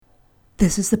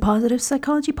This is the Positive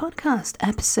Psychology Podcast,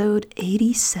 episode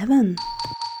 87.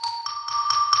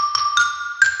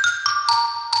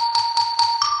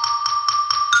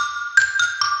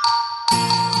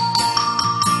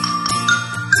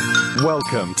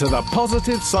 Welcome to the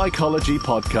Positive Psychology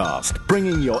Podcast,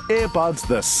 bringing your earbuds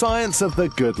the science of the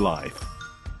good life.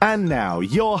 And now,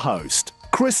 your host,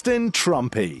 Kristen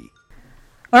Trumpy.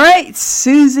 All right,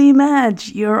 Suzy,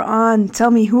 Madge, you're on.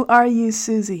 Tell me, who are you,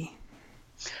 Suzy?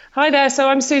 Hi there, so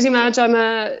I'm Suzy Madge. I'm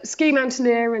a ski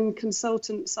mountaineer and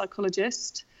consultant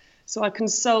psychologist. So I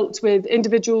consult with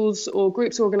individuals or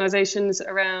groups, organisations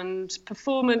around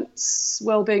performance,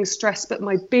 well-being, stress, but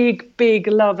my big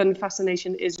love and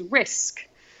fascination is risk.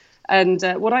 And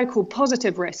what I call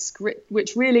positive risk,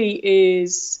 which really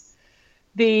is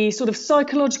the sort of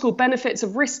psychological benefits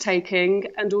of risk-taking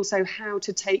and also how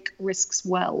to take risks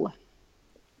well.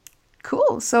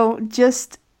 Cool. So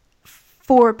just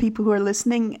for people who are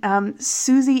listening,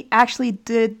 Suzy actually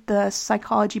did the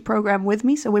psychology program with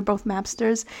me, so we're both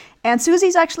Mapsters. And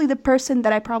Suzy's actually the person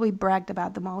that I probably bragged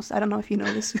about the most. I don't know if you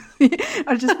know this.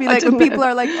 I'll just be like, when people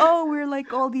are like, oh, we're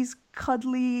like all these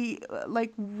cuddly,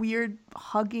 like weird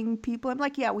hugging people. I'm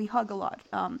like, yeah, we hug a lot.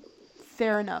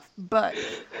 Fair enough. But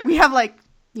we have like,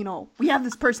 we have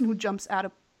this person who jumps out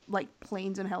of like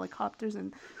planes and helicopters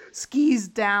and skis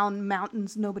down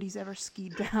mountains nobody's ever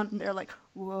skied down, and they're like,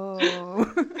 whoa.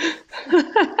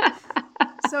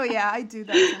 So yeah, I do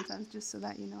that sometimes, just so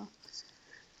that you know.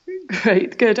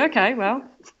 Great, good, okay, well.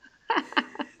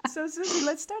 So Suzy,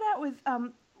 let's start out with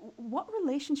what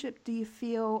relationship do you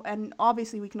feel, and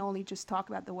obviously we can only just talk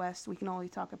about the West, we can only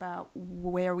talk about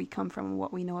where we come from and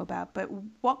what we know about, but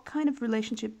what kind of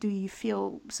relationship do you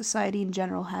feel society in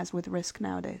general has with risk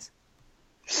nowadays?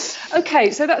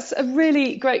 Okay, so that's a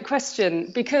really great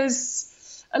question,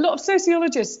 because a lot of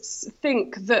sociologists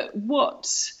think that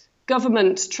what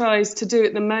government tries to do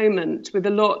at the moment with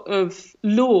a lot of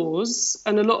laws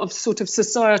and a lot of sort of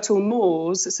societal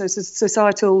mores, so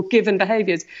societal given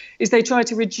behaviours, is they try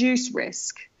to reduce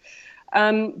risk.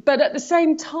 But at the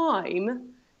same time,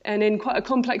 and in quite a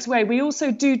complex way, we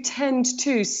also do tend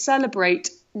to celebrate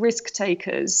risk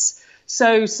takers.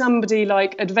 So somebody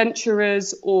like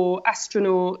adventurers or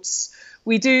astronauts,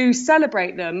 we do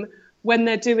celebrate them when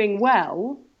they're doing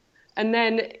well. And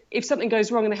then if something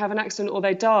goes wrong and they have an accident or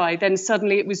they die, then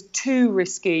suddenly it was too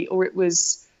risky, or it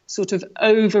was sort of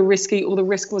over risky, or the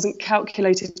risk wasn't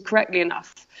calculated correctly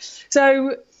enough.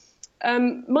 So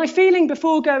my feeling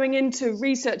before going into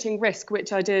researching risk,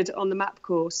 which I did on the MAP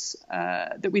course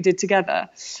that we did together,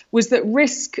 was that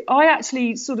risk, I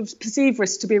actually sort of perceive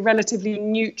risk to be a relatively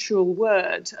neutral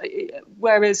word,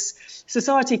 whereas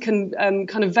society can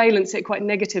kind of valence it quite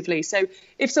negatively. So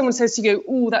if someone says to you,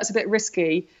 oh, that's a bit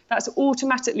risky, that's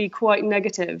automatically quite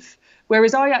negative.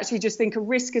 Whereas I actually just think a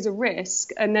risk is a risk,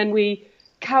 and then we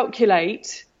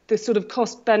calculate the sort of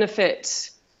cost benefit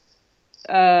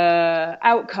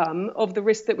outcome of the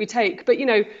risk that we take. But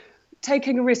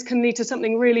taking a risk can lead to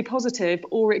something really positive,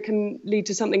 or it can lead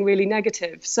to something really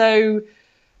negative. So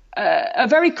a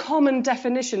very common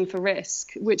definition for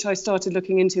risk, which I started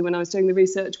looking into when I was doing the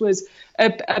research, was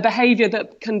a behavior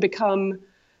that can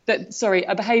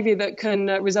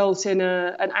result in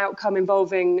an outcome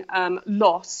involving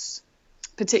loss,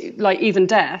 like even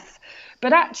death.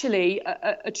 But actually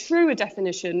a truer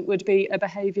definition would be a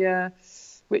behavior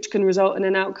which can result in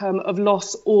an outcome of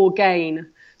loss or gain.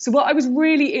 So what I was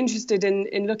really interested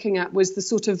in looking at was the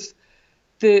sort of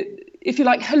if you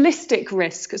like, holistic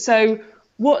risk. So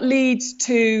what leads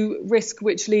to risk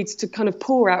which leads to kind of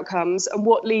poor outcomes, and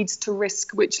what leads to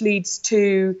risk which leads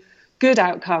to good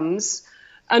outcomes.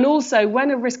 And also,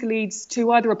 when a risk leads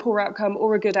to either a poor outcome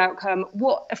or a good outcome,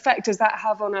 what effect does that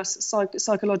have on us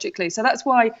psychologically? So that's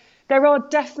why there are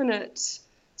definite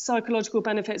psychological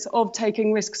benefits of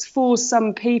taking risks for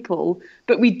some people,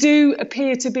 but we do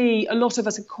appear to be, a lot of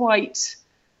us are quite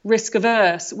risk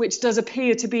averse, which does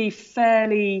appear to be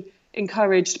fairly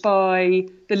encouraged by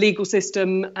the legal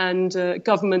system and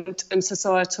government and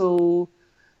societal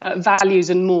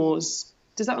values and mores.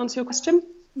 Does that answer your question?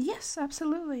 Yes,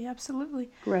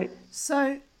 absolutely. Great.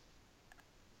 So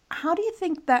how do you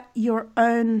think that your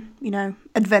own,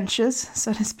 adventures,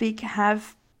 so to speak,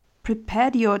 have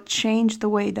prepared you or changed the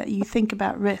way that you think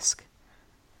about risk?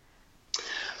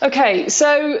 Okay,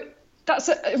 so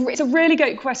it's a really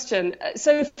great question.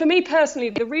 So for me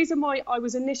personally, the reason why I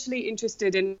was initially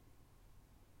interested in,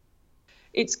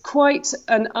 it's quite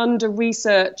an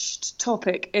under-researched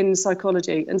topic in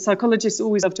psychology, and psychologists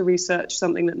always love to research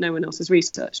something that no one else has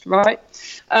researched, right?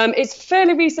 It's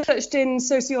fairly researched in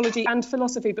sociology and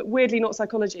philosophy, but weirdly not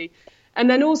psychology. And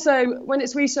then also, when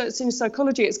it's researched in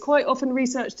psychology, it's quite often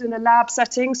researched in a lab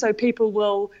setting. So people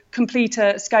will complete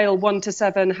a scale 1 to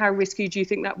 7. How risky do you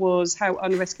think that was? How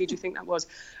unrisky do you think that was?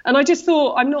 And I just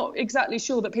thought, I'm not exactly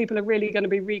sure that people are really going to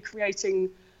be recreating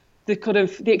the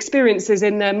experiences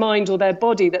in their mind or their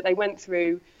body that they went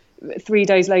through 3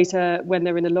 days later when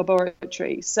they're in a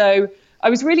laboratory. So I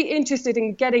was really interested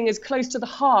in getting as close to the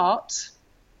heart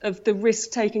of the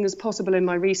risk taking as possible in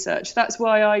my research. That's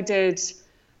why I did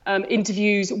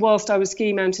interviews whilst I was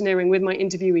ski mountaineering with my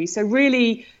interviewees. So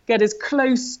really get as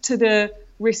close to the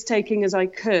risk taking as I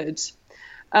could.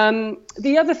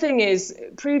 The other thing is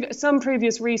some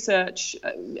previous research,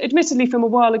 admittedly from a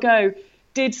while ago,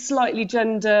 did slightly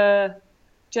gender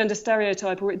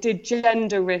stereotype, or it did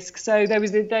gender risk. So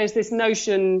there's this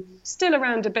notion still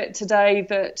around a bit today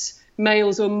that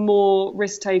males are more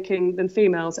risk-taking than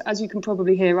females. As you can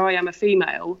probably hear, I am a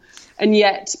female, and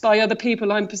yet by other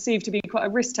people I'm perceived to be quite a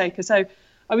risk-taker. So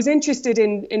I was interested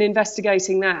in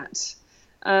investigating that.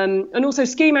 And also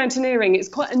ski mountaineering, it's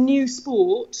quite a new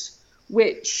sport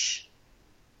which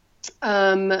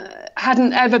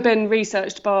hadn't ever been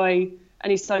researched by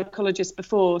any psychologist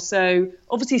before. So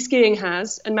obviously skiing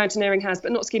has and mountaineering has,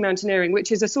 but not ski mountaineering,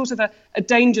 which is a sort of a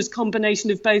dangerous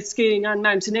combination of both skiing and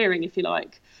mountaineering, if you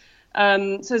like.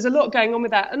 So there's a lot going on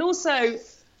with that. And also,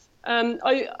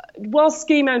 whilst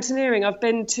ski mountaineering, I've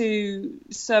been to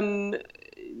some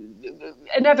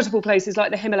inevitable places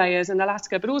like the Himalayas and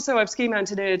Alaska, but also I've ski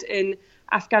mountaineered in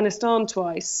Afghanistan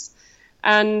twice.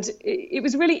 And it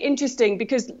was really interesting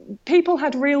because people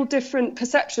had real different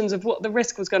perceptions of what the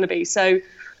risk was going to be. So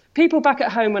people back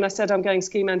at home, when I said I'm going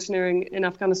ski mountaineering in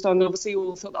Afghanistan, obviously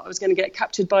all thought that I was going to get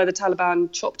captured by the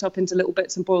Taliban, chopped up into little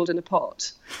bits and boiled in a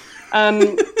pot.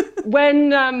 When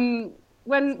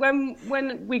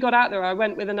we got out there, I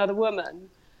went with another woman.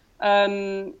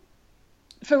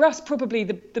 For us, probably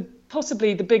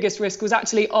possibly the biggest risk was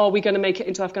actually, are we going to make it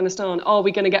into Afghanistan? Are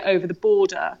we going to get over the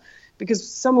border? Because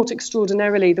somewhat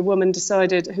extraordinarily, the woman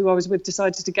who I was with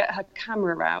decided to get her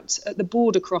camera out at the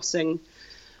border crossing,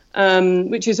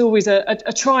 which is always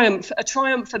a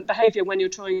triumphant behaviour when you're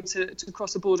trying to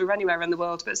cross a border anywhere in the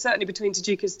world. But certainly between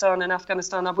Tajikistan and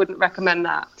Afghanistan, I wouldn't recommend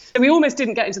that. So we almost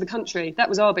didn't get into the country. That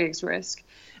was our biggest risk.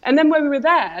 And then when we were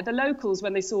there, the locals,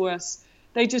 when they saw us,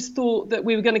 they just thought that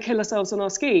we were going to kill ourselves on our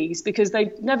skis because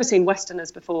they'd never seen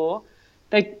Westerners before.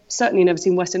 They'd certainly never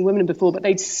seen Western women before, but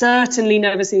they'd certainly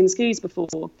never seen skis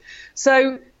before.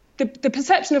 So the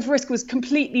perception of risk was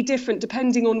completely different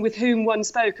depending on with whom one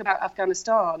spoke about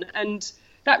Afghanistan. And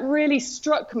that really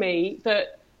struck me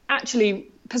that actually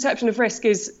perception of risk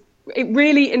it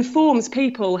really informs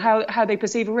people how they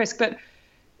perceive a risk, but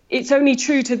it's only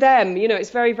true to them. You know,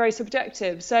 it's very, very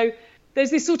subjective. So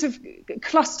there's this sort of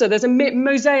cluster, there's a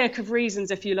mosaic of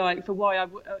reasons, if you like, for why I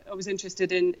was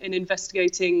interested in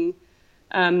investigating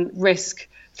risk.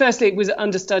 Firstly, it was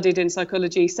understudied in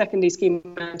psychology. Secondly, ski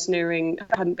mountaineering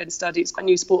hadn't been studied. It's quite a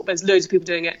new sport, but there's loads of people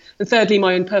doing it. And thirdly,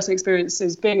 my own personal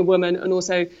experiences being a woman and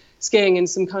also skiing in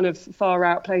some kind of far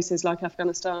out places like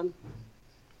Afghanistan.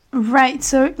 Right.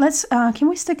 So let's can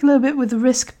we stick a little bit with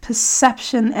risk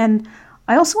perception? And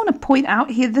I also want to point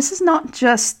out here, this is not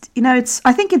just,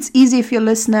 I think it's easy if you're a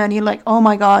listener and you're like, oh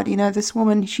my God, this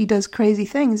woman, she does crazy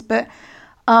things. But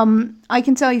I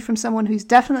can tell you from someone who's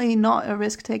definitely not a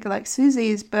risk taker like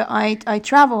Suzy's, but I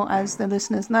travel, as the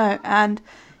listeners know. And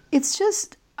it's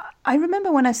just, I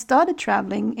remember when I started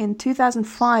traveling in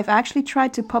 2005, I actually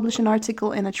tried to publish an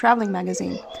article in a traveling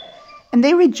magazine. And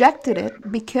they rejected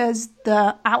it because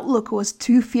the outlook was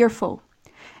too fearful.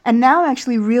 And now I'm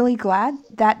actually really glad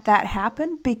that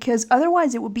happened, because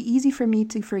otherwise it would be easy for me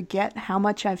to forget how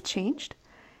much I've changed.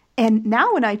 And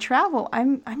now when I travel,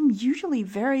 I'm usually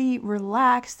very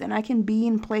relaxed, and I can be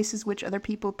in places which other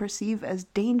people perceive as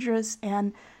dangerous.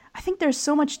 And I think there's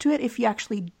so much to it if you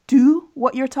actually do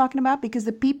what you're talking about, because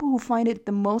the people who find it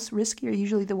the most risky are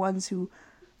usually the ones who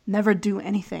never do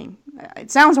anything. It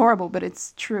sounds horrible, but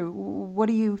it's true. What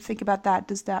do you think about that?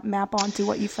 Does that map onto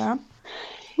what you found?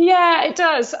 Yeah, it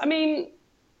does. I mean,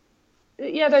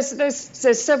 yeah,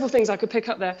 there's several things I could pick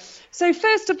up there. So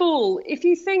first of all, if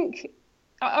you think,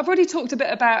 I've already talked a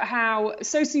bit about how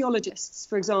sociologists,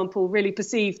 for example, really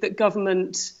perceive that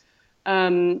government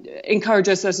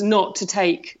encourages us not to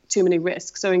take too many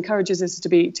risks, so encourages us to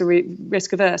be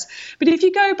risk averse. But if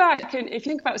you go back and if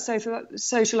you think about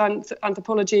social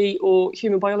anthropology or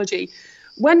human biology,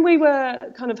 when we were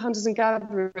kind of hunters and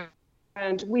gatherers,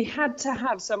 and we had to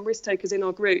have some risk takers in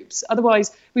our groups,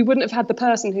 otherwise we wouldn't have had the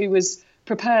person who was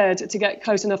prepared to get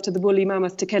close enough to the woolly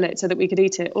mammoth to kill it so that we could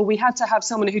eat it, or we had to have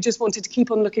someone who just wanted to keep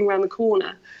on looking around the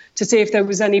corner to see if there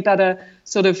was any better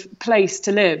sort of place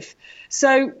to live.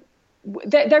 So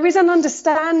there is an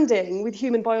understanding with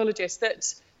human biologists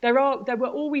that there were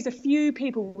always a few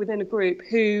people within a group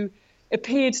who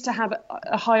appeared to have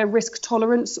a higher risk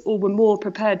tolerance or were more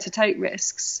prepared to take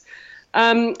risks.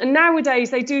 And nowadays,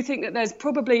 they do think that there's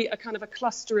probably a kind of a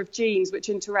cluster of genes which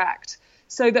interact,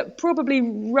 so that probably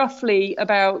roughly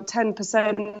about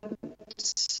 10%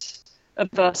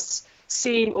 of us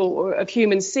or of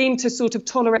humans seem to sort of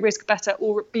tolerate risk better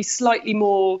or be slightly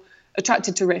more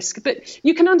attracted to risk. But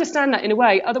you can understand that in a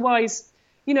way. Otherwise,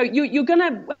 you're going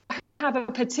to have a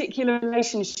particular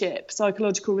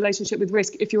psychological relationship with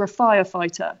risk if you're a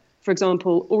firefighter, for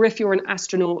example, or if you're an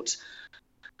astronaut,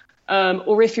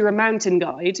 or if you're a mountain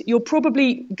guide. You're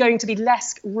probably going to be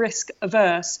less risk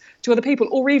averse to other people,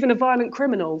 or even a violent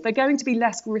criminal. They're going to be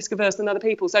less risk averse than other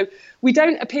people. So we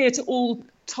don't appear to all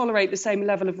tolerate the same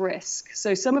level of risk.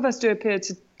 So some of us do appear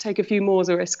to take a few more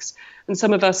risks, and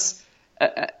some of us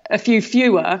a few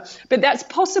fewer. But that's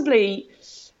possibly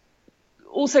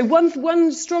also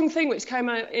one strong thing which came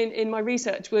out in my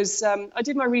research was I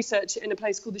did my research in a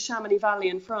place called the Chamonix Valley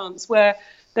in France, where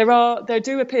there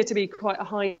do appear to be quite a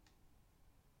high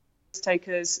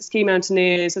takers, ski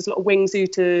mountaineers, there's a lot of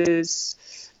wingsuiters,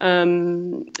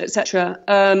 etc.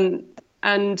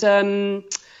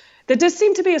 There does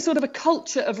seem to be a sort of a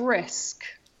culture of risk.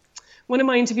 One of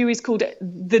my interviewees called it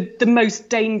the most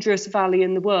dangerous valley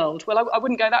in the world. Well, I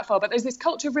wouldn't go that far, but there's this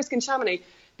culture of risk in Chamonix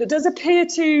that does appear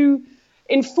to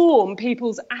inform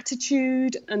people's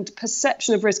attitude and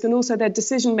perception of risk, and also their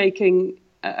decision making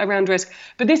around risk.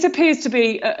 But this appears to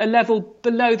be a level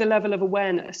below the level of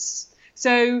awareness.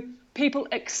 So people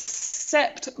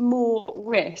accept more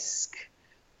risk,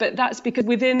 but that's because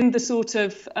within the sort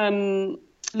of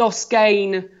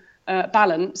loss-gain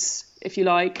balance, if you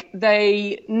like,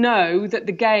 they know that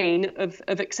the gain of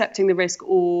accepting the risk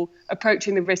or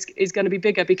approaching the risk is going to be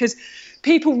bigger, because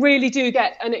people really do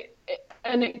get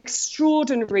an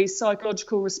extraordinary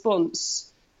psychological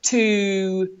response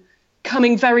to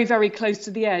coming very, very close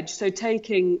to the edge. So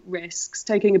taking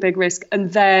a big risk,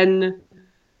 and then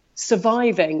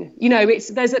surviving.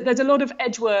 There's a lot of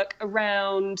edge work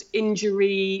around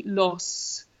injury,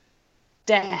 loss,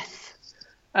 death,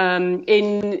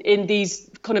 in these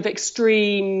kind of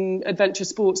extreme adventure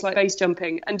sports like base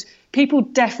jumping, and people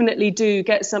definitely do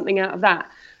get something out of that.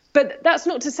 But that's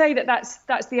not to say that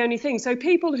that's the only thing. So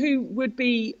people who would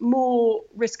be more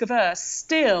risk averse,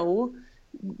 still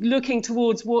looking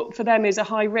towards what for them is a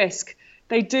high risk,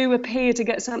 they do appear to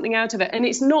get something out of it. And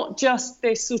it's not just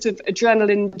this sort of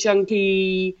adrenaline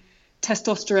junkie,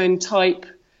 testosterone type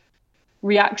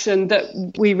reaction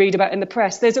that we read about in the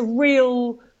press. There's a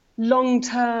real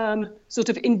long-term sort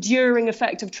of enduring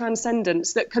effect of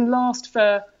transcendence that can last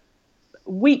for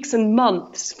weeks and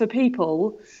months for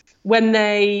people when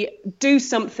they do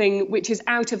something which is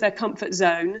out of their comfort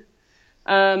zone,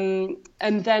 and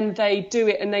then they do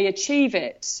it and they achieve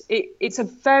it. It's a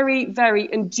very, very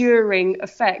enduring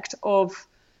effect of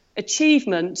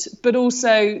achievement, but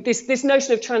also this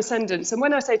notion of transcendence. And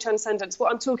when I say transcendence,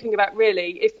 what I'm talking about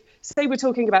really, if say we're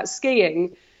talking about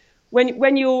skiing,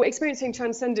 when you're experiencing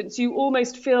transcendence, you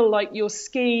almost feel like your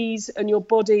skis and your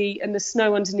body and the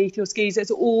snow underneath your skis, it's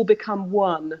all become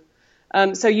one.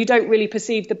 So you don't really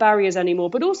perceive the barriers anymore,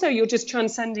 but also you're just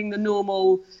transcending the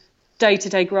normal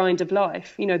day-to-day grind of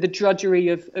life, the drudgery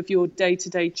of your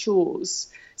day-to-day chores.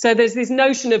 So there's this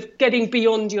notion of getting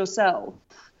beyond yourself.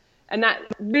 And that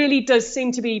really does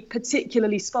seem to be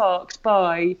particularly sparked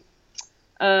by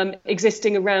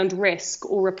existing around risk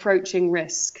or approaching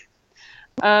risk.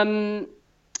 One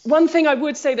thing I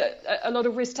would say that a lot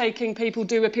of risk-taking people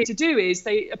do appear to do is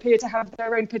they appear to have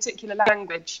their own particular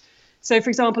language. So,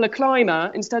 for example, a climber,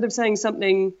 instead of saying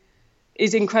something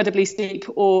is incredibly steep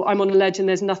or I'm on a ledge and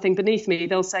there's nothing beneath me,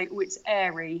 they'll say, oh, it's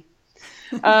airy.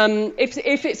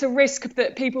 If it's a risk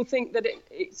that people think that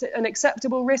it's an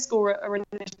acceptable risk or an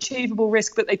achievable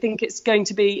risk, but they think it's going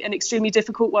to be an extremely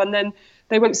difficult one, then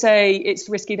they won't say it's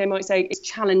risky. They might say it's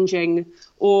challenging,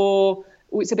 or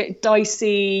it's a bit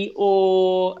dicey,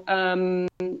 or,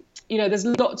 there's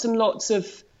lots and lots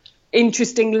of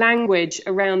interesting language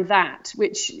around that,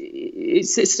 which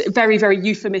it's very, very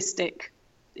euphemistic,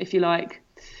 if you like.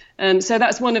 So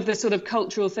that's one of the sort of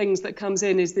cultural things that comes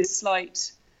in, is this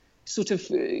slight sort of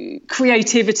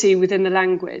creativity within the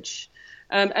language.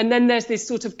 And then there's this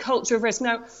sort of culture of risk.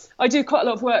 Now, I do quite a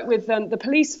lot of work with the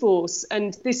police force,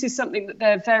 and this is something that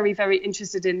they're very, very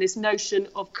interested in, this notion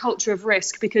of culture of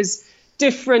risk, because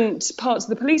different parts of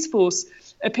the police force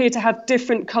appear to have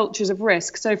different cultures of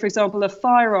risk. So, for example,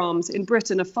 in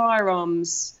Britain, a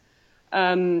firearms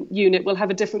unit will have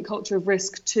a different culture of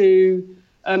risk to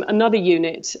another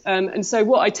unit. And so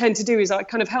what I tend to do is I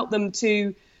kind of help them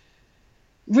to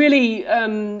really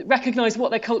recognise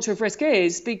what their culture of risk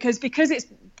is, because it's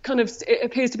it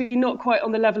appears to be not quite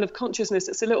on the level of consciousness.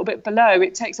 It's a little bit below.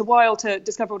 It takes a while to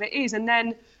discover what it is, and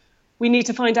then we need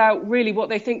to find out really what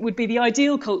they think would be the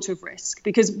ideal culture of risk,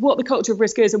 because what the culture of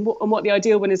risk is and what the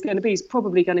ideal one is going to be is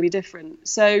probably going to be different.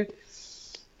 So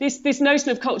this notion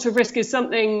of culture of risk is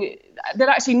something that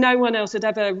actually no one else had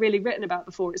ever really written about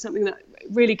before. It's something that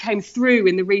really came through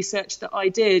in the research that I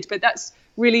did, but that's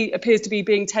really appears to be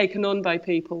being taken on by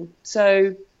people.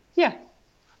 So, yeah.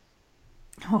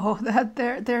 Oh,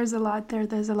 there's a lot there.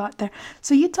 There's a lot there.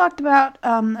 So you talked about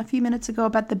a few minutes ago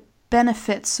about the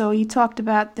benefits. So you talked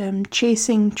about them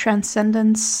chasing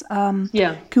transcendence.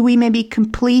 Yeah. Could we maybe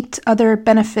complete other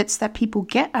benefits that people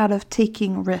get out of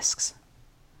taking risks?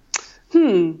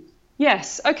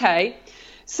 Yes. Okay.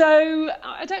 So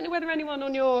I don't know whether anyone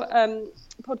on your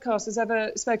podcast has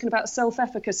ever spoken about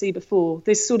self-efficacy before,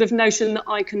 this sort of notion that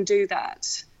I can do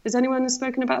that. Has anyone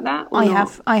spoken about that? I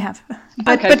have.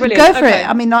 But go for it.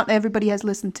 I mean, not everybody has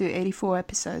listened to 84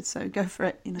 episodes, so go for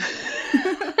it, you know.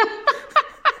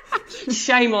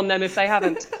 Shame on them if they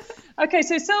haven't. Okay,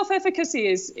 so self-efficacy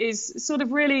is sort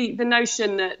of really the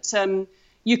notion that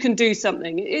you can do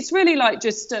something. It's really like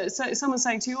just someone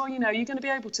saying to you, oh, you know, you're going to be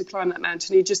able to climb that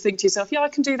mountain. You just think to yourself, yeah, I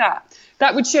can do that.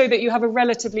 That would show that you have a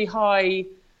relatively high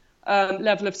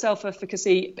level of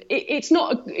self-efficacy. It's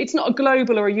not a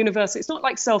global or a universal. It's not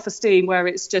like self-esteem where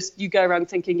it's just you go around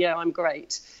thinking, yeah, I'm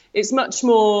great. It's much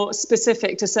more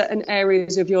specific to certain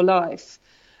areas of your life.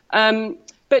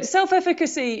 But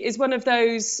self-efficacy is one of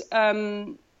those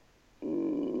kind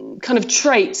of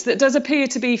traits that does appear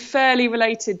to be fairly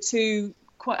related to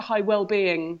quite high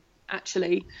well-being,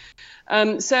 actually.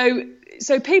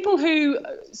 So people who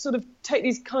sort of take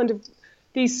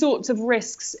these sorts of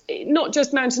risks, not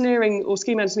just mountaineering or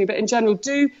ski mountaineering, but in general,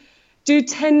 do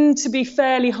tend to be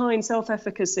fairly high in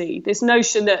self-efficacy. This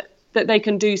notion that they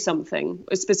can do something,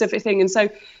 a specific thing, and so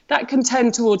that can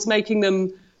tend towards making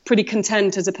them pretty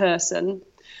content as a person.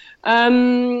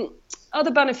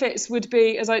 Other benefits would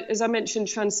be, as I mentioned,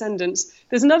 transcendence.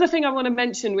 There's another thing I want to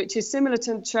mention which is similar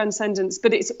to transcendence,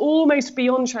 but it's almost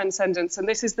beyond transcendence, and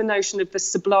this is the notion of the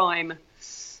sublime.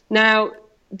 Now,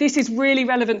 this is really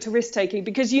relevant to risk-taking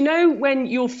because, you know, when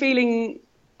you're feeling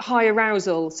high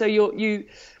arousal, so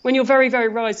when you're very, very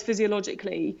rise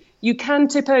physiologically, you can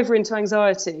tip over into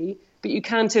anxiety, but you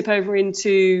can tip over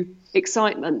into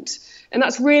excitement. And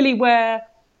that's really where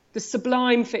the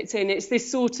sublime fits in. It's this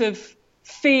sort of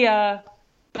fear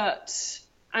but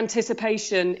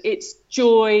anticipation. It's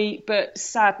joy but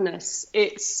sadness.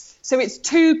 It's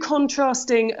two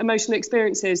contrasting emotional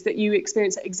experiences that you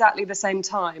experience at exactly the same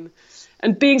time.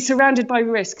 And being surrounded by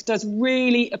risk does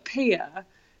really appear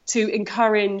to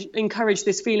encourage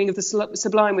this feeling of the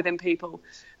sublime within people.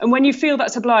 And when you feel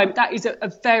that sublime, that is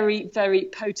a very, very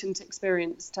potent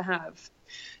experience to have.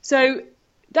 So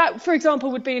that, for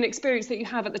example, would be an experience that you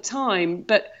have at the time.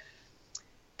 But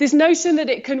this notion that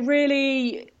it can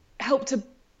really help to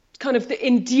kind of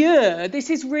endure, this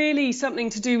is really something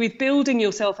to do with building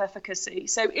your self-efficacy.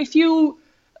 So if you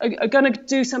are going to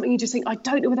do something, you just think, I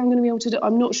don't know whether I'm going to be able to do it.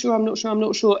 I'm not sure.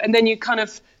 And then you kind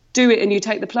of do it and you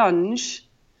take the plunge.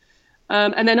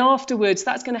 And then afterwards,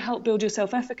 that's going to help build your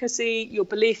self-efficacy, your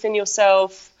belief in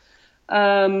yourself,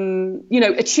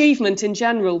 achievement in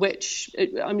general, which,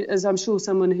 as I'm sure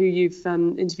someone who you've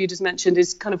interviewed has mentioned,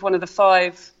 is kind of one of the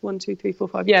five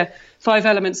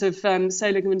elements of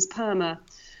Seligman's PERMA.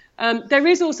 There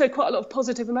is also quite a lot of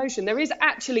positive emotion. There is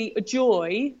actually a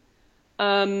joy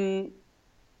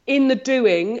in the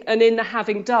doing and in the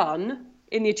having done,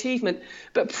 in the achievement.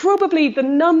 But probably the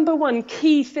number one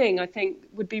key thing I think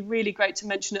would be really great to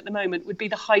mention at the moment would be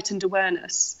the heightened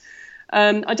awareness.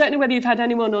 I don't know whether you've had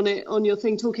anyone on your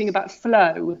thing talking about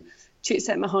flow,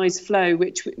 Csikszentmihalyi's flow,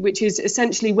 which is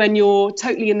essentially when you're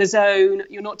totally in the zone,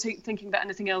 you're not thinking about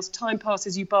anything else, time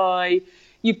passes you by,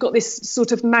 you've got this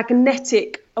sort of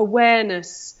magnetic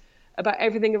awareness about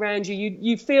everything around you.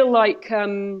 You feel like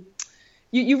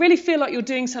you really feel like you're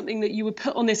doing something that you were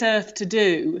put on this earth to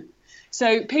do.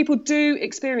 So people do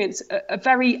experience a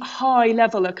very high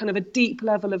level, a kind of a deep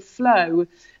level of flow.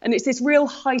 And it's this real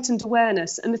heightened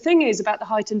awareness. And the thing is about the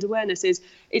heightened awareness is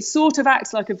it sort of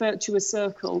acts like a virtuous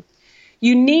circle.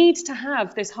 You need to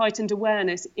have this heightened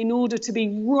awareness in order to be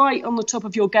right on the top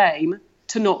of your game,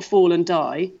 to not fall and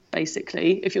die,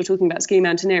 basically, if you're talking about ski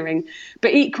mountaineering.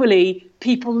 But equally,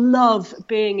 people love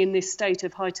being in this state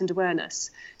of heightened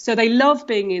awareness. So they love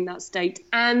being in that state,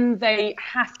 and they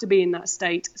have to be in that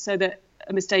state so that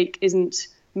a mistake isn't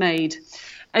made.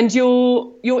 And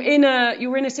you're in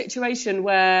a situation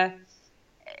where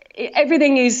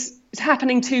everything is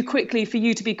happening too quickly for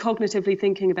you to be cognitively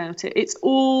thinking about it. It's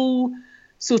all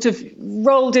sort of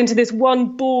rolled into this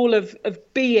one ball of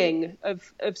being,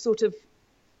 of sort of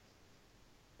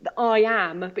I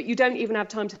am, but you don't even have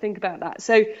time to think about that.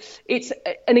 So it's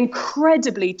an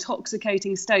incredibly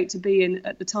toxicating state to be in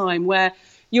at the time, where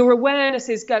your awareness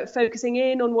is focusing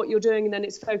in on what you're doing, and then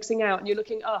it's focusing out, and you're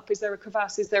looking up. Is there a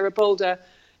crevasse? Is there a boulder?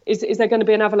 Is there going to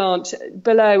be an avalanche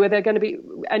below? Are there going to be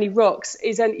any rocks?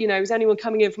 Is anyone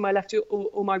coming in from my left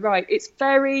or my right? It's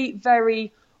very,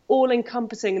 very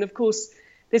all-encompassing. And of course,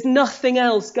 there's nothing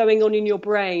else going on in your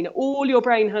brain. All your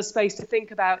brain has space to think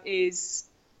about is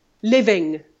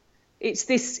living. It's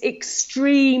this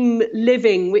extreme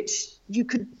living, which you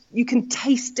can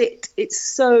taste it. It's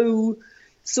so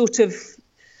sort of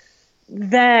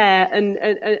there,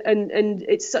 and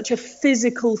it's such a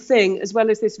physical thing, as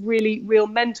well as this really real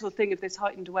mental thing of this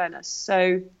heightened awareness.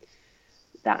 So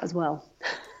that as well.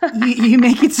 you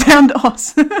make it sound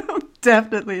awesome.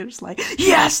 Definitely. It's like,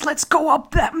 yes, let's go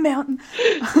up that mountain.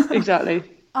 Exactly.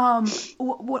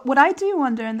 What I do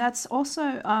wonder, and that's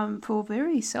also for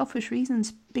very selfish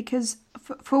reasons, because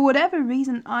for whatever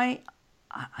reason, I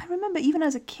remember even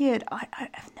as a kid,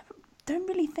 don't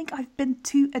really think I've been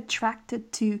too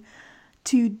attracted to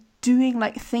doing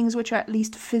like things which are at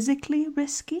least physically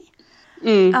risky.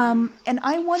 And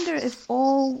I wonder if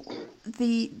all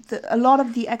a lot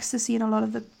of the ecstasy and a lot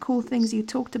of the cool things you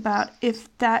talked about,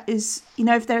 if that is,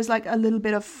 if there's like a little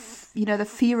bit of, the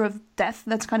fear of death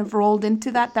that's kind of rolled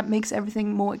into that makes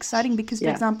everything more exciting. Because, for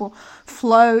example,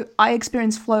 flow, I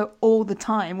experience flow all the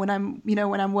time when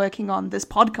I'm working on this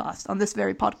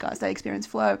very podcast, I experience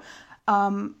flow.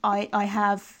 I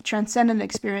have transcendent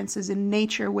experiences in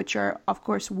nature, which are, of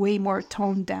course, way more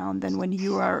toned down than when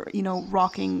you are,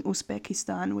 rocking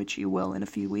Uzbekistan, which you will in a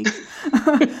few weeks.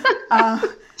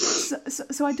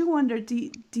 So I do wonder,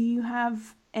 do you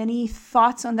have any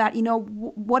thoughts on that?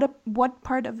 What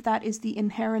part of that is the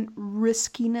inherent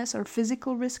riskiness or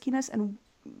physical riskiness? And,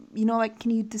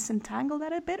 can you disentangle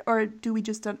that a bit, or do we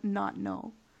just not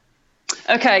know?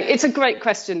 Okay, it's a great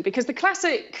question, because the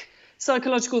classic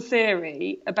psychological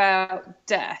theory about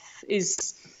death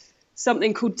is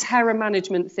something called terror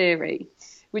management theory,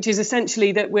 which is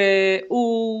essentially that we're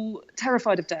all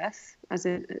terrified of death,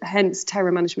 hence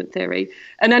terror management theory,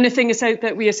 and anything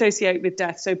that we associate with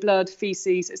death, so blood,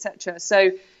 feces, etc.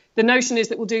 So the notion is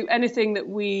that we'll do anything that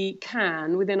we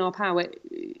can within our power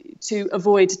to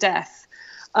avoid death.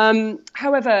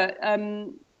 However,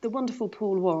 the wonderful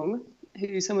Paul Wong,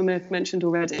 who someone may have mentioned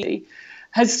already,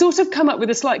 has sort of come up with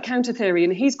a slight counter theory,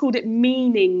 and he's called it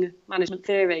meaning management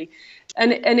theory.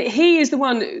 And he is the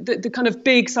one, the kind of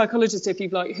big psychologist, if you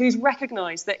like, who's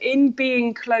recognised that in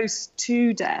being close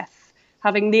to death,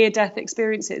 having near-death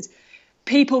experiences,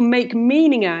 people make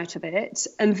meaning out of it,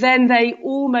 and then they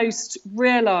almost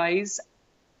realise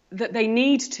that they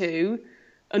need to,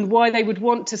 and why they would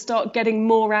want to start getting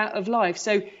more out of life.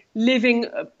 So living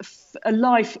a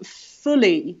life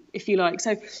fully, if you like.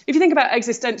 So if you think about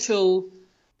existential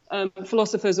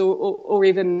philosophers or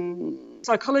even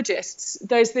psychologists,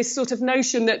 there's this sort of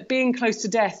notion that being close to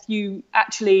death, you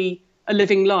actually are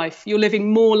living life. You're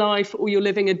living more life, or you're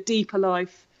living a deeper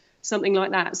life, something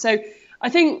like that. So I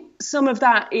think some of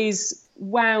that is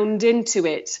wound into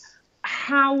it.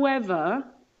 However,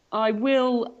 I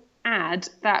will add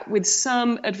that with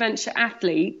some adventure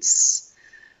athletes,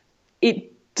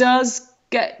 it does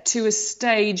get to a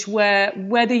stage where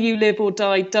whether you live or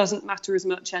die doesn't matter as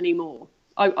much anymore.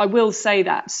 I will say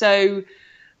that. So,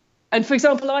 and for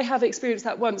example, I have experienced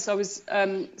that once. I was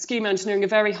ski mountaineering a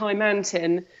very high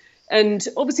mountain, and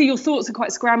obviously your thoughts are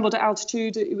quite scrambled at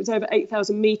altitude. It was over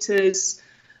 8,000 meters,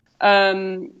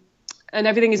 and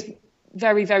everything is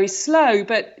very, very slow.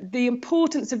 But the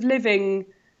importance of living,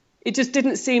 it just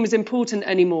didn't seem as important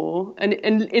anymore. And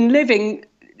in living,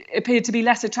 it appeared to be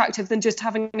less attractive than just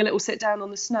having a little sit down on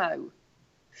the snow.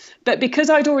 But because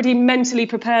I'd already mentally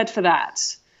prepared for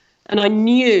that, and I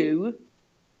knew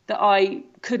that I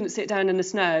couldn't sit down in the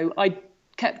snow, I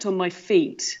kept on my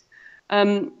feet.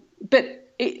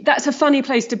 But that's a funny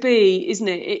place to be, isn't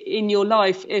it, in your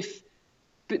life, if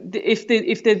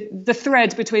the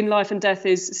thread between life and death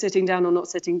is sitting down or not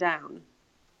sitting down.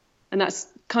 And that's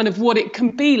kind of what it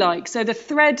can be like. So the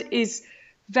thread is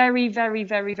very, very,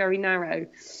 very, very narrow.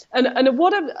 And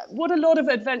what a lot of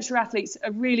adventure athletes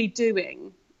are really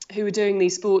doing, who are doing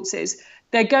these sports, is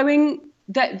they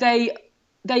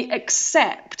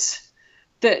accept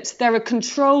that there are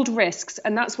controlled risks,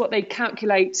 and that's what they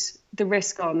calculate the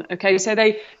risk on. Okay, so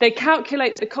they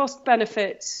calculate the cost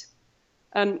benefit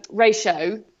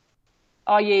ratio,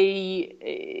 i.e.,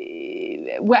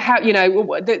 how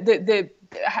the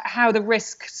how the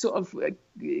risk sort of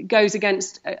goes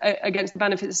against the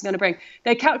benefits it's going to bring.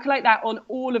 They calculate that on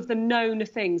all of the known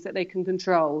things that they can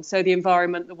control. So the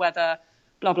environment, the weather,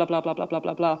 blah, blah, blah, blah, blah, blah,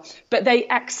 blah, blah. But they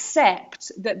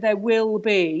accept that there will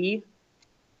be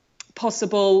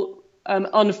possible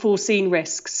unforeseen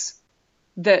risks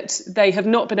that they have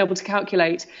not been able to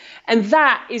calculate. And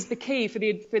that is the key for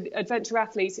the adventure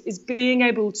athletes, is being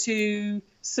able to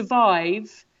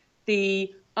survive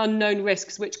the unknown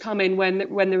risks which come in when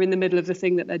they're in the middle of the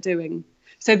thing that they're doing.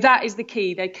 So that is the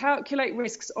key. They calculate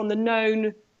risks on the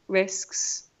known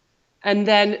risks, and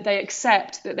then they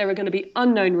accept that there are going to be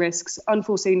unknown risks,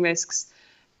 unforeseen risks,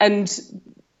 and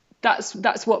that's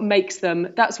what makes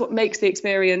them. That's what makes the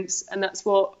experience, and that's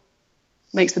what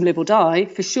makes them live or die,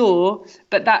 for sure.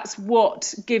 But that's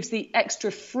what gives the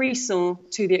extra frisson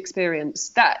to the experience.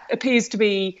 That appears to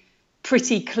be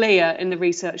pretty clear in the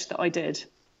research that I did.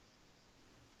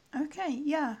 Okay,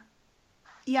 yeah,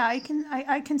 I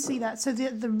can see that. So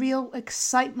the real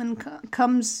excitement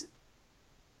comes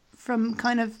from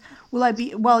kind of,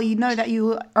 you know that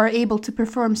you are able to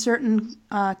perform certain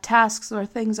tasks or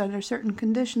things under certain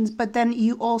conditions, but then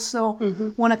you also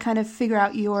want to kind of figure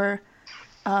out your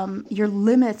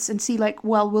limits and see, like,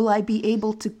 well, will I be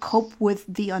able to cope with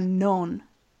the unknown,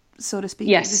 so to speak?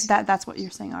 Yes. That's what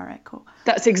you're saying. All right, cool.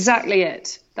 That's exactly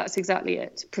it.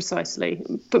 Precisely.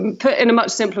 But put in a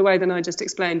much simpler way than I just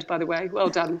explained, by the way. Well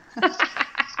done.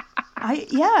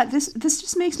 This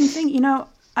just makes me think,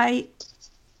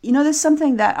 there's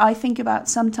something that I think about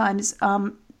sometimes,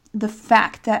 the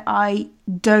fact that I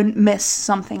don't miss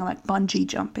something like bungee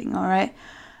jumping, all right?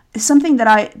 It's something that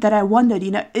I wondered,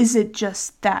 is it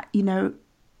just that,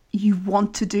 you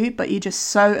want to do it, but you're just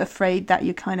so afraid that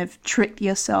you kind of trick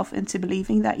yourself into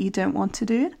believing that you don't want to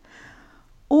do it?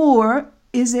 Or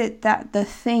is it that the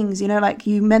things, like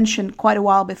you mentioned quite a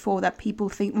while before, that people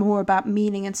think more about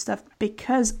meaning and stuff,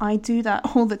 because I do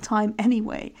that all the time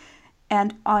anyway.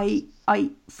 And I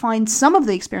find some of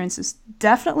the experiences,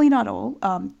 definitely not all,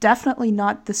 definitely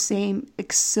not the same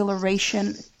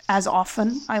exhilaration as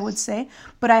often, I would say.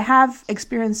 But I have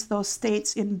experienced those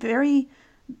states in very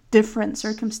different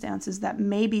circumstances that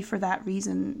maybe for that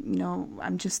reason,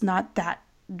 I'm just not that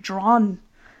drawn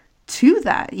to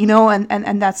that,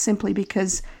 and that's simply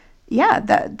because,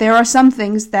 that there are some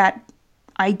things that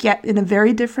I get in a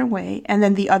very different way, and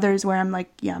then the others where I'm like,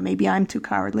 maybe I'm too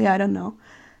cowardly, I don't know.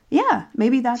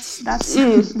 Maybe that's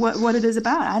what it is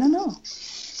about. I don't know.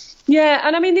 Yeah,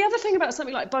 and I mean, the other thing about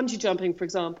something like bungee jumping, for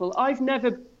example, I've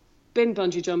never been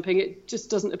bungee jumping. It just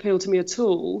doesn't appeal to me at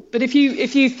all. But if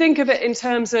you think of it in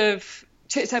terms of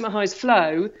Csikszentmihalyi's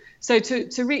flow, so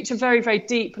to reach a very, very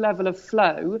deep level of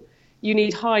flow, you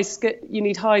need high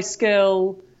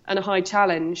skill and a high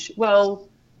challenge. Well,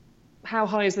 how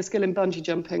high is the skill in bungee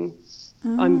jumping?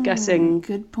 I'm guessing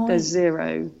good point. There's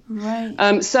zero.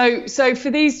 Right. So for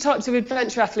these types of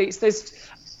adventure athletes, there's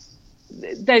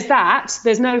that.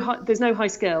 There's no high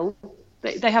skill.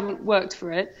 They haven't worked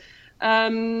for it.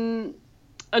 And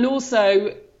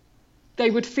also,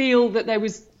 they would feel that there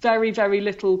was very, very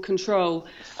little control.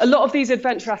 A lot of these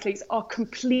adventure athletes are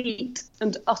complete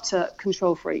and utter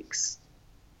control freaks.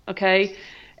 Okay,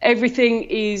 everything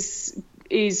is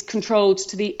controlled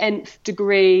to the nth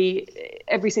degree,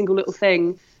 every single little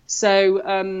thing. So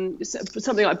for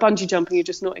something like bungee jumping, you're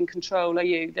just not in control, are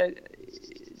you?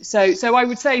 So I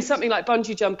would say something like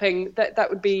bungee jumping, that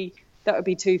would be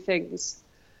two things.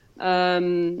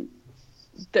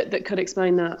 That could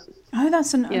explain that. Oh,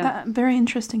 that's a very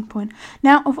interesting point.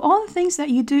 Now, of all the things that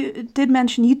you did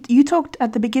mention, you talked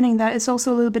at the beginning that it's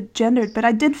also a little bit gendered, but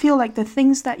I did feel like the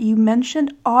things that you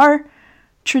mentioned are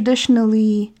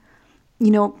traditionally,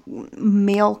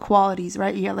 male qualities,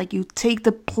 right? Yeah, like you take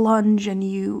the plunge and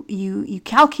you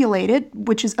calculate it,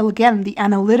 which is, again, the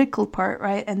analytical part,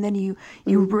 right? And then you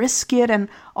risk it and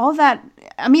all that.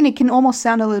 I mean, it can almost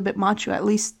sound a little bit macho, at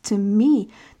least to me.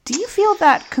 Do you feel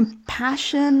that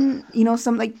compassion,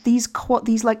 some like these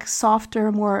like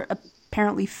softer, more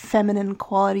apparently feminine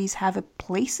qualities have a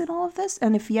place in all of this?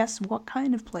 And if yes, what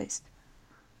kind of place?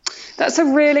 That's a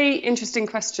really interesting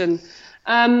question.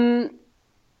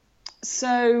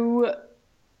 So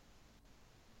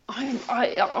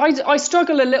I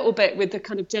struggle a little bit with the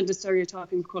kind of gender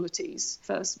stereotyping qualities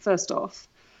first off.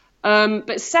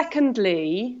 But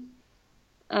secondly,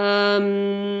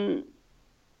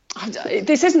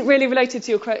 this isn't really related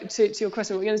to your question.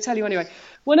 But I'm going to tell you anyway.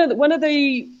 One of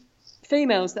the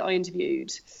females that I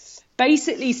interviewed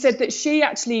basically said that she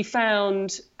actually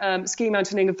found ski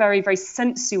mountaineering a very, very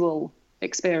sensual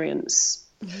experience,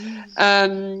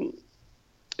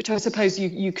 which I suppose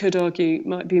you could argue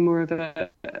might be more of a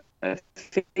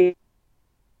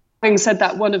having said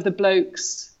that, one of the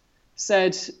blokes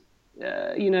said,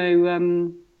 there's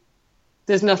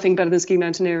nothing better than ski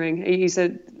mountaineering. He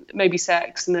said maybe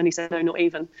sex, and then he said no, not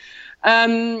even.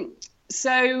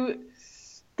 So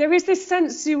there is this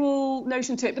sensual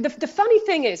notion to it. But the funny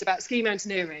thing is about ski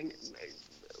mountaineering,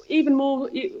 even more,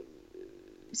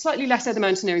 slightly less other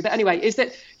mountaineering, but anyway, is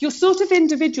that you're sort of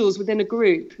individuals within a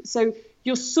group. So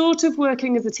you're sort of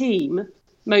working as a team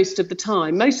most of the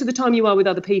time. Most of the time you are with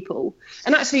other people.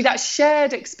 And actually that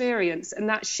shared experience and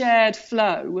that shared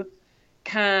flow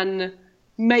can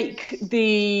make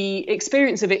the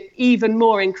experience of it even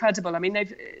more incredible. I mean,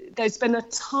 there's been a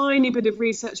tiny bit of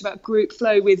research about group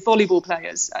flow with volleyball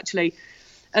players, actually.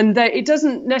 And it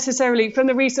doesn't necessarily, from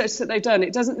the research that they've done,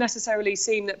 it doesn't necessarily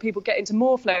seem that people get into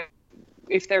more flow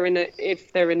if they're in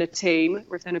a team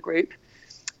or if they're in a group.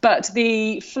 But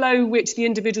the flow which the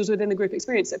individuals within the group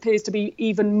experience appears to be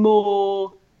even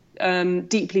more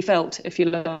deeply felt, if you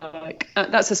like.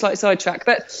 That's a slight sidetrack.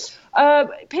 But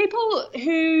people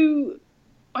who...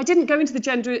 I didn't go into the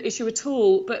gender issue at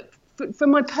all, but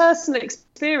from my personal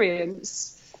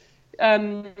experience,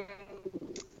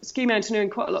 ski mountaineering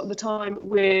quite a lot of the time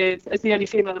as the only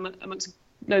female amongst a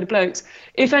load of blokes.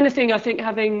 If anything, I think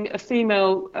having a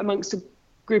female amongst a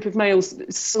group of males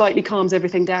slightly calms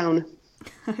everything down.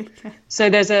 Okay. So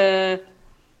there's a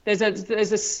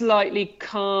slightly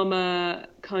calmer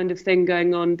kind of thing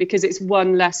going on because it's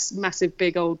one less massive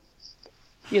big old,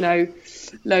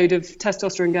 load of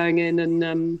testosterone going in,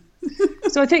 and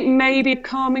so I think maybe a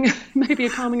calming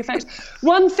effect.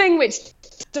 One thing which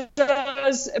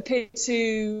does appear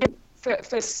to,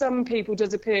 for some people,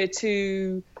 does appear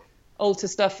to alter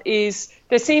stuff is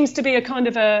there seems to be a kind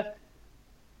of a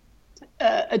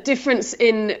difference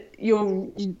in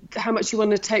how much you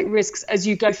want to take risks as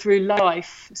you go through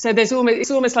life. So it's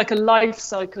almost like a life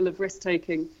cycle of risk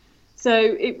taking.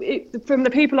 So from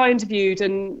the people I interviewed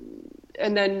and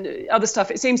then other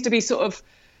stuff, it seems to be sort of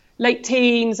late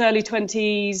teens, early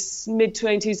 20s, mid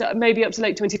 20s, maybe up to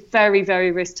late 20s, very,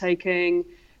 very risk taking.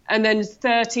 And then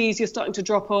 30s, you're starting to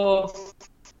drop off.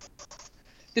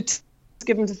 The t-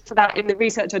 given for that in the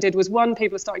research I did was 1,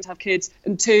 people are starting to have kids,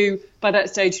 and 2, by that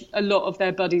stage, a lot of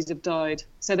their buddies have died.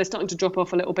 So they're starting to drop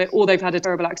off a little bit, or they've had a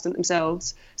terrible accident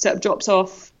themselves. So it drops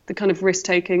off the kind of risk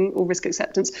taking or risk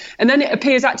acceptance. And then it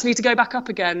appears actually to go back up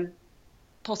again,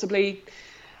 possibly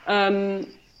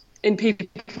in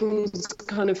people's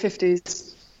kind of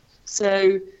 50s.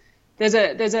 So there's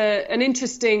an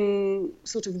interesting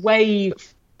sort of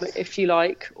wave, if you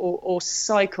like, or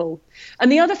cycle.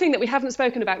 And the other thing that we haven't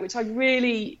spoken about, which I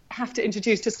really have to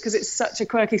introduce just because it's such a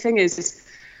quirky thing, is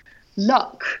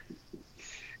luck.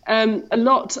 A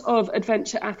lot of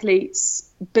adventure athletes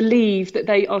believe that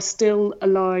they are still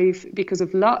alive because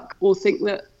of luck, or think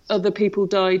that other people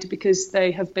died because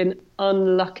they have been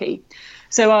unlucky.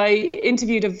 So I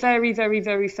interviewed a very, very,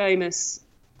 very famous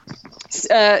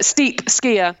steep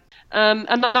skier,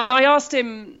 and I asked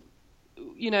him,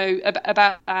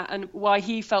 about that and why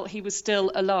he felt he was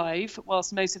still alive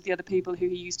whilst most of the other people who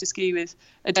he used to ski with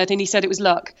are dead. And he said it was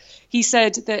luck. He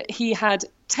said that he had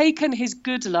taken his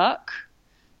good luck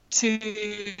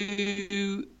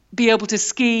to be able to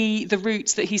ski the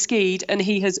routes that he skied, and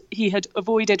he had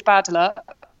avoided bad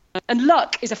luck. And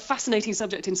luck is a fascinating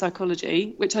subject in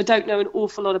psychology, which I don't know an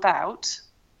awful lot about,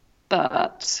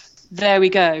 but there we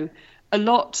go. A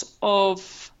lot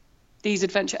of these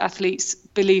adventure athletes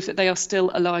believe that they are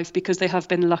still alive because they have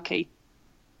been lucky.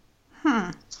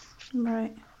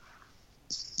 Right.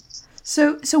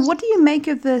 So what do you make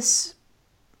of this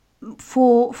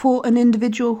for an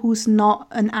individual who's not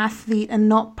an athlete and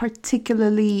not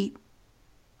particularly,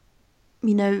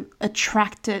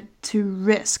 attracted to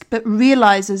risk, but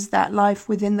realizes that life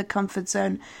within the comfort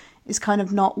zone is kind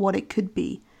of not what it could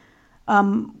be?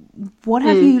 What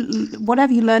have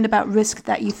you learned about risk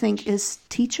that you think is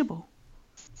teachable?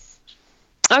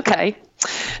 Okay,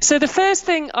 so the first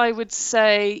thing I would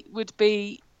say would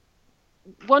be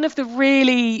one of the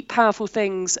really powerful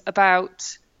things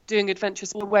about doing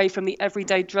adventures away from the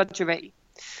everyday drudgery.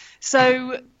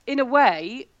 So in a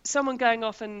way, someone going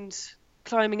off and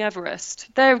climbing Everest,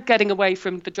 they're getting away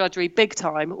from the drudgery big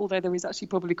time, although there is actually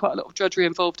probably quite a lot of drudgery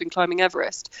involved in climbing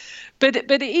Everest.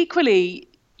 But equally,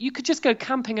 you could just go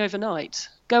camping overnight,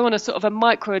 go on a sort of a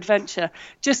micro adventure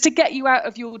just to get you out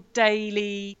of your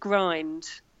daily grind.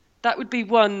 That would be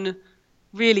one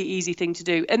really easy thing to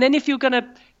do. And then if you're going to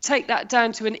take that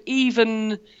down to an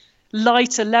even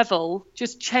lighter level,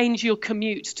 just change your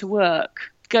commute to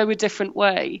work. go a different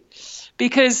way.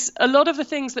 Because a lot of the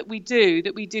things that we do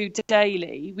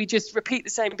daily, we just repeat the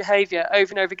same behavior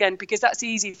over and over again because that's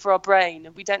easy for our brain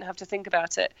and we don't have to think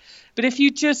about it. But if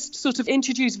you just sort of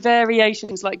introduce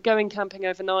variations like going camping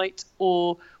overnight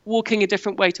or walking a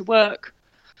different way to work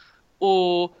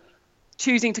or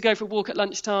choosing to go for a walk at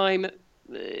lunchtime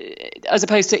as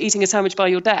opposed to eating a sandwich by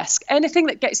your desk, anything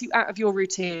that gets you out of your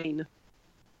routine,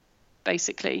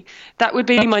 basically, that would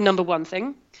be my number one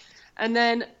thing. And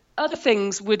then other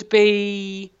things would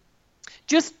be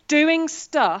just doing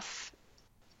stuff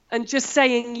and just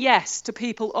saying yes to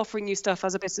people offering you stuff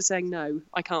as opposed to saying no,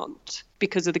 I can't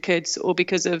because of the kids or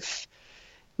because of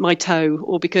my toe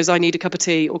or because I need a cup of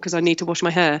tea or because I need to wash my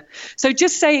hair. So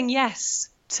just saying yes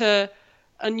to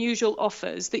unusual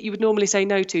offers that you would normally say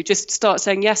no to, just start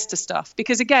saying yes to stuff,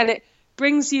 because again, it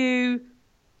brings you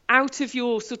out of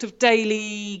your sort of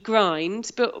daily grind,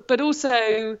 but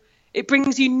also it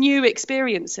brings you new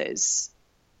experiences.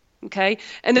 Okay.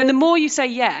 And then the more you say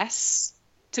yes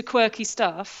to quirky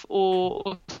stuff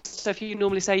or stuff you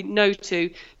normally say no to,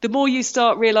 the more you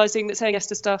start realizing that saying yes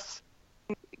to stuff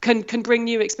can bring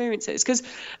new experiences. Because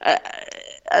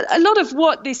a lot of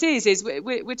what this is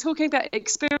we're talking about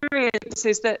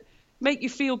experiences that make you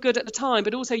feel good at the time,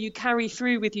 but also you carry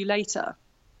through with you later.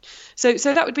 So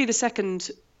that would be the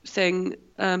second thing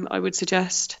I would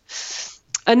suggest.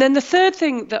 And then the third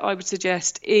thing that I would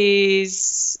suggest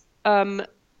is a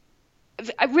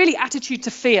really attitude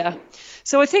to fear.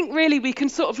 So I think really we can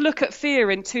sort of look at fear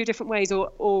in two different ways,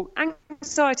 or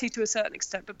anxiety to a certain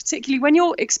extent, but particularly when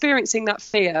you're experiencing that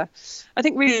fear, I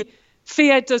think really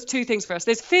fear does two things for us.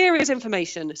 There's fear is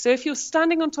information. So if you're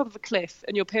standing on top of a cliff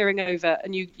and you're peering over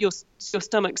and your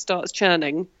stomach starts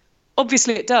churning,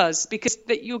 obviously it does, because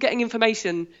you're getting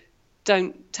information.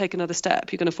 Don't take another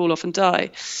step, you're going to fall off and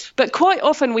die. But quite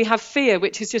often we have fear,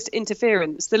 which is just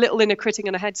interference, the little inner critic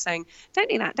in our head saying, don't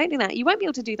do that, you won't be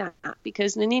able to do that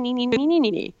because... So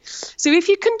if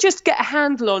you can just get a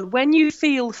handle on when you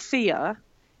feel fear,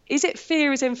 is it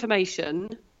fear as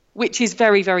information, which is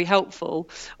very, very helpful,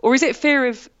 or is it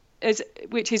fear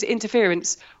which is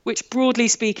interference, which broadly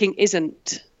speaking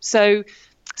isn't? So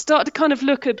start to kind of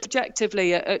look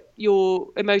objectively at your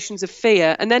emotions of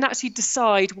fear and then actually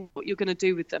decide what you're going to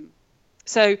do with them.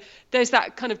 So there's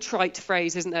that kind of trite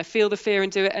phrase, isn't there? Feel the fear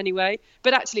and do it anyway.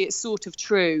 But actually it's sort of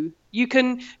true. You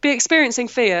can be experiencing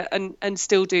fear and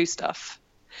still do stuff.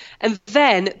 And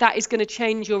then that is going to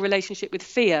change your relationship with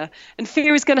fear. And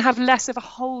fear is going to have less of a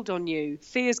hold on you.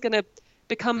 Fear is going to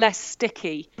become less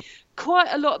sticky. Quite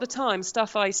a lot of the time,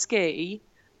 stuff I ski,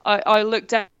 I look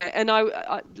down and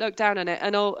I look down on it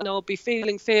and I'll be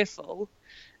feeling fearful,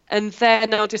 and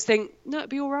then I'll just think, no, it'll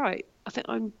be all right. I think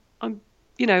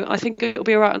I think it'll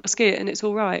be all right on a ski it and it's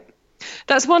all right.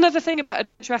 That's one other thing about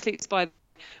adventure athletes, by the way.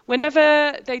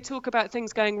 Whenever they talk about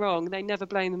things going wrong, they never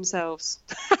blame themselves.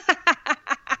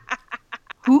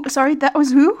 Who? Sorry, that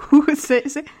was who? Who say?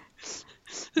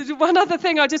 One other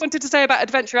thing I just wanted to say about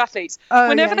adventure athletes.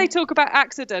 Whenever they talk about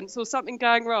accidents or something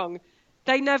going wrong,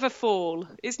 they never fall.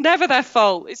 It's never their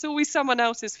fault. It's always someone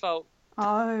else's fault.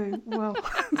 Oh, well,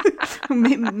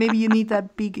 maybe you need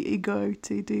that big ego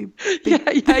to do big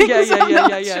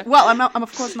yeah. Well, I'm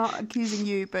of course not accusing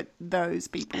you, but those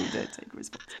people do take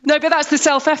responsibility. No, but that's the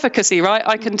self-efficacy, right?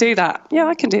 I can do that. Yeah,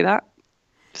 I can do that.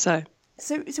 So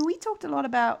we talked a lot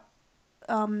about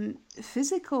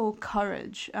physical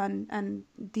courage and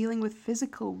dealing with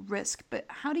physical risk, but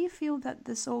how do you feel that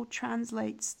this all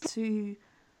translates to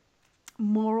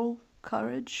moral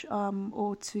courage,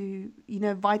 or to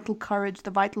vital courage? The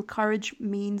vital courage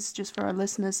means, just for our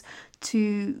listeners,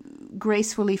 to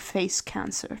gracefully face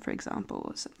cancer, for example,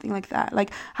 or something like that.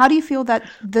 Like, how do you feel that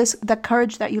that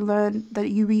courage that you learned, that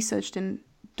you researched in,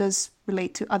 does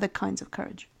relate to other kinds of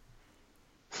courage?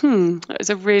 That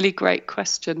is a really great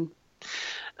question,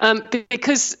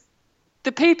 because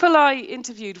the people I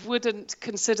interviewed wouldn't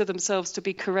consider themselves to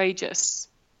be courageous.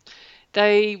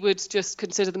 They would just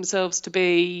consider themselves to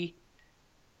be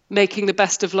making the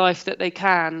best of life that they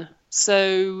can.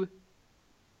 So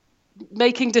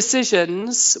making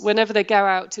decisions whenever they go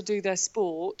out to do their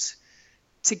sport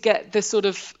to get the sort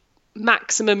of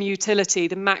maximum utility,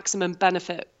 the maximum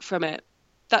benefit from it.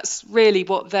 That's really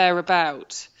what they're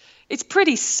about. It's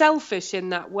pretty selfish in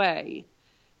that way,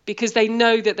 because they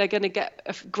know that they're going to get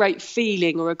a great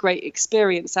feeling or a great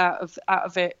experience out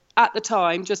of it at the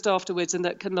time, just afterwards, and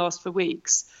that can last for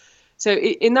weeks. So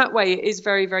in that way, it is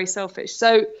very, very selfish.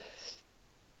 So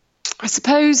I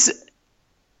suppose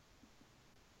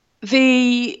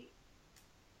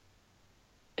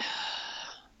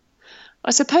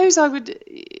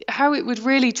how it would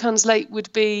really translate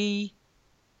would be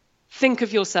think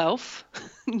of yourself,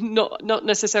 not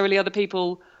necessarily other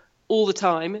people all the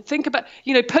time. Think about,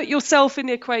 put yourself in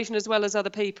the equation as well as other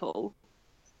people.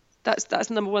 That's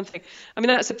number one thing. I mean,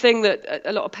 that's a thing that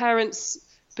a lot of parents,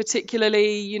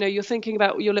 particularly, you're thinking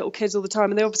about your little kids all the time,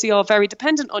 and they obviously are very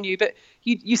dependent on you, but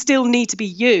you still need to be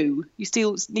you. You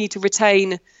still need to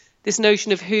retain this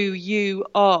notion of who you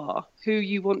are, who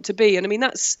you want to be. And I mean,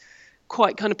 that's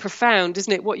quite kind of profound,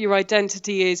 isn't it? What your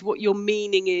identity is, what your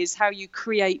meaning is, how you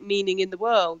create meaning in the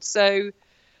world. So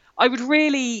I would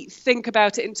really think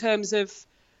about it in terms of,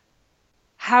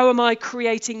 how am I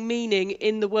creating meaning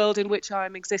in the world in which I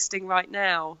am existing right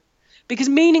now? Because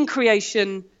meaning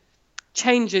creation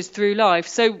changes through life.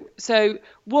 So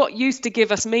what used to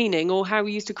give us meaning, or how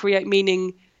we used to create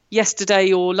meaning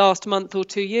yesterday or last month or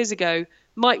 2 years ago,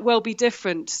 might well be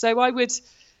different. So I would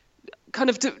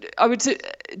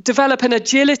develop an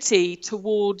agility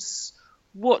towards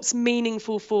what's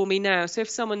meaningful for me now. So if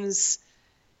someone's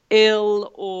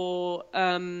ill or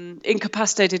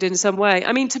incapacitated in some way.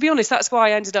 I mean, to be honest, that's why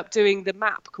I ended up doing the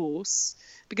MAP course,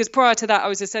 because prior to that, I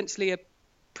was essentially a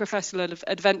professional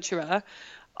adventurer.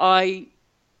 I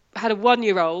had a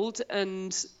 1-year-old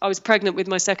and I was pregnant with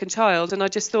my second child. And I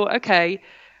just thought, okay,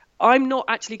 I'm not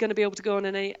actually going to be able to go on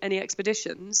any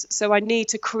expeditions. So I need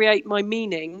to create my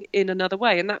meaning in another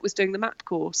way. And that was doing the MAP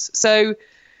course. So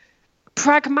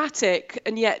pragmatic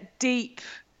and yet deep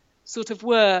sort of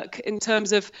work in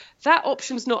terms of that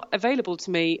option's not available to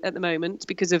me at the moment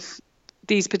because of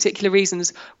these particular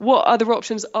reasons. What other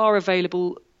options are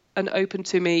available and open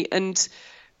to me, and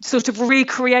sort of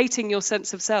recreating your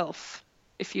sense of self,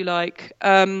 if you like.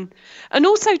 And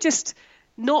also just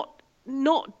not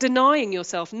denying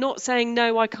yourself, not saying,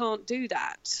 no, I can't do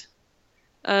that.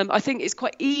 I think it's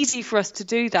quite easy for us to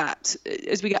do that.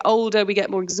 As we get older, we get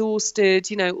more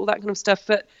exhausted, all that kind of stuff.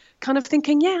 But kind of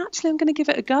thinking, yeah, actually, I'm going to give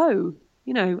it a go.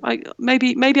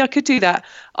 Maybe I could do that.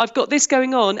 I've got this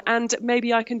going on, and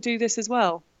maybe I can do this as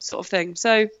well, sort of thing.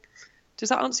 So, does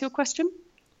that answer your question?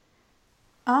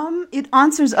 It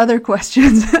answers other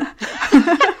questions.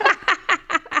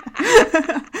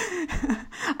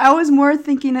 I was more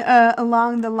thinking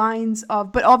along the lines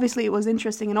of, but obviously it was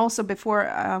interesting. And also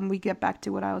before we get back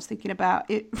to what I was thinking about,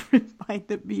 it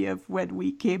reminded me of when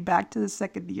we came back to the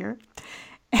second year.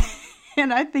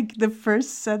 And I think the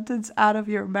first sentence out of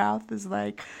your mouth is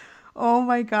like, oh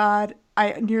my God,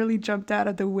 I nearly jumped out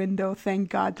of the window. Thank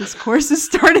God this course is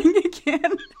starting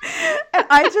again. And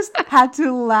I just had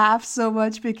to laugh so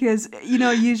much because,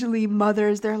 usually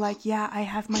mothers, they're like, yeah, I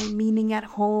have my meaning at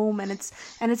home and it's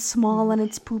small and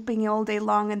it's pooping all day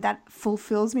long and that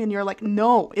fulfills me. And you're like,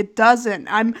 no, it doesn't.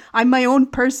 I'm my own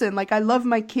person. Like, I love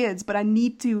my kids, but I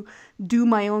need to do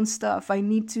my own stuff. I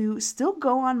need to still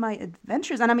go on my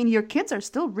adventures. And I mean, your kids are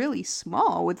still really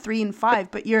small with 3 and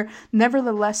 5, but you're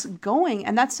nevertheless going.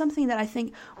 And that's something that I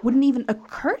think wouldn't even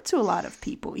occur to a lot of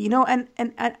people, and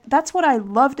that's what I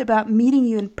loved about meeting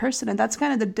you in person. And that's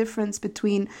kind of the difference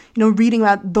between, reading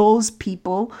about those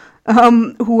people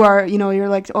who are, you're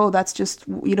like, oh, that's just,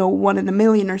 1 in a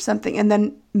million or something. And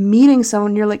then meeting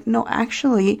someone, you're like, no,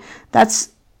 actually,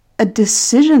 that's a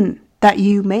decision that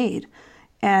you made.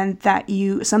 And that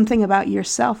something about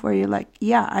yourself where you're like,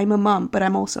 yeah, I'm a mom, but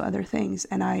I'm also other things.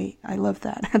 And I love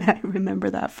that. And I remember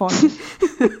that fondly.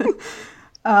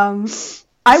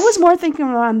 I was more thinking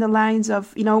around the lines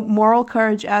of, moral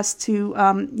courage as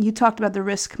to, you talked about the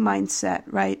risk mindset,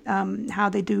 right? How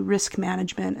they do risk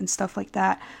management and stuff like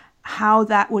that. How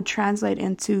that would translate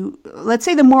into, let's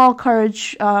say, the moral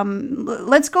courage.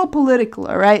 Let's go political,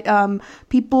 all right?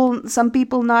 Some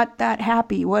people not that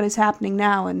happy what is happening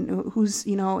now, and who's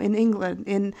in England,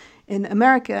 in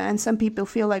America, and some people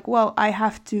feel like, well, I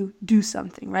have to do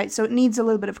something, right? So it needs a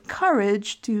little bit of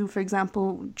courage to, for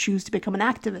example, choose to become an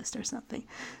activist or something.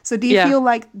 So do you feel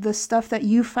like the stuff that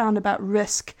you found about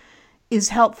risk is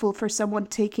helpful for someone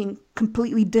taking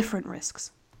completely different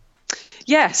risks?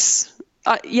 Yes.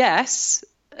 Yes,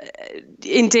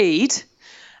 indeed.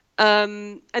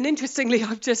 And interestingly,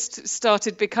 I've just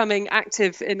started becoming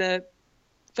active in a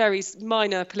very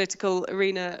minor political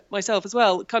arena myself as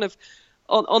well, kind of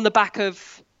on the back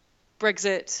of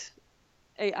Brexit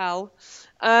et al.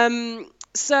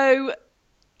 So,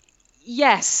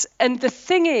 yes. And the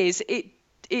thing is, it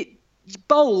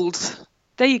bold.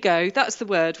 There you go. That's the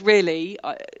word, really,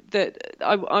 that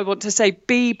I want to say.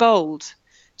 Be bold.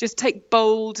 Just take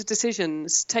bold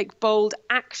decisions, take bold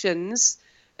actions,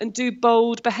 and do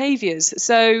bold behaviours.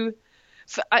 So,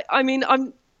 I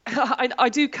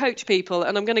do coach people,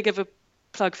 and I'm going to give a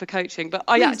plug for coaching. But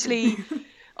I actually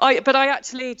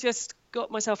just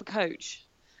got myself a coach,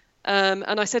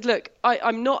 And I said, look,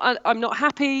 I'm not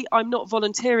happy. I'm not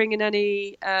volunteering in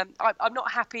any. I'm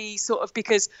not happy, sort of,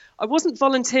 because I wasn't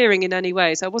volunteering in any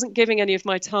way. So I wasn't giving any of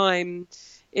my time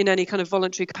in any kind of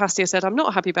voluntary capacity. I said, I'm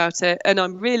not happy about it, and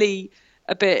I'm really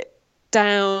a bit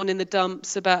down in the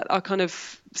dumps about our kind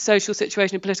of social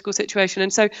situation and political situation.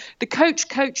 And so the coach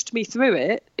coached me through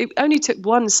it. It only took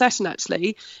one session,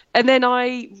 actually, and then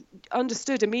I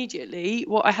understood immediately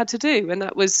what I had to do, and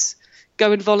that was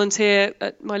go and volunteer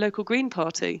at my local Green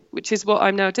Party, which is what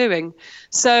I'm now doing.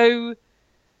 So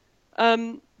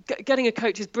getting a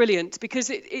coach is brilliant, because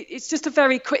it's just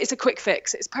it's a quick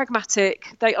fix. It's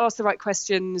pragmatic. They ask the right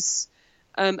questions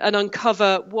and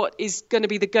uncover what is going to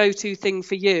be the go-to thing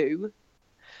for you.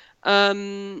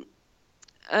 And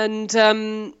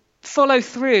follow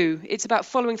through. It's about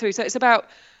following through. So it's about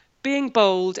being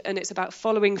bold, and it's about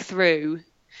following through,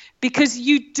 because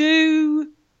you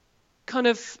do kind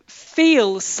of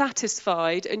feel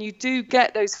satisfied, and you do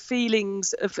get those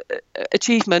feelings of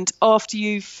achievement after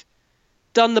you've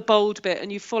done the bold bit and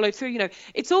you've followed through. You know,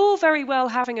 it's all very well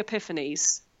having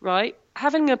epiphanies, right?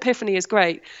 Having an epiphany is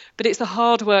great, but it's the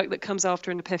hard work that comes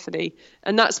after an epiphany.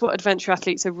 And that's what adventure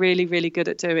athletes are really, really good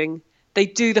at doing. They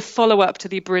do the follow-up to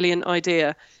the brilliant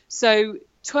idea. So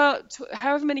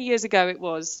however many years ago it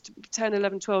was, 10,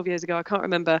 11, 12 years ago, I can't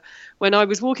remember, when I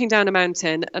was walking down a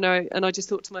mountain, and I just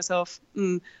thought to myself,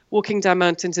 walking down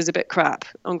mountains is a bit crap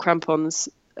on crampons.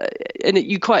 And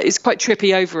it's quite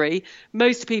trippy overy.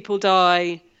 Most people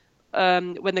die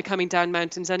when they're coming down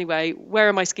mountains anyway. Where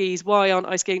are my skis? Why aren't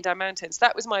I skiing down mountains?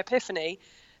 That was my epiphany.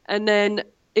 And then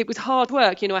it was hard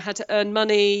work. You know, I had to earn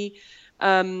money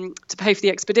to pay for the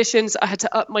expeditions. I had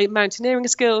to up my mountaineering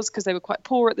skills because they were quite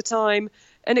poor at the time.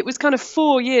 And it was kind of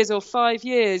 4 years or 5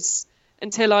 years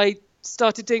until I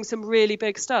started doing some really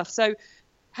big stuff. So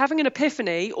having an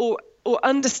epiphany, or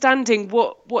understanding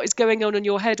what is going on in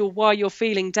your head, or why you're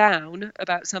feeling down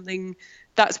about something,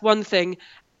 that's one thing.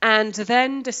 And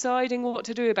then deciding what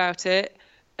to do about it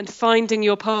and finding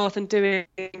your path and doing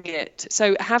it.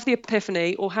 So have the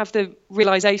epiphany or have the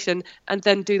realization, and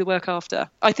then do the work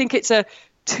after. I think it's a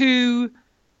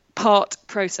 2-part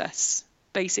process,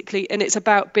 basically, and it's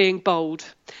about being bold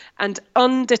and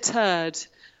undeterred.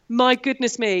 My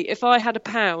goodness me, if I had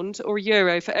 £1 or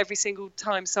 €1 for every single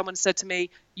time someone said to me,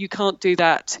 you can't do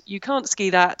that, you can't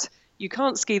ski that, you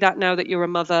can't ski that now that you're a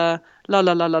mother, la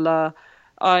la la la la,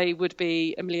 I would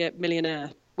be a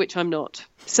millionaire, which I'm not.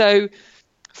 So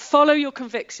follow your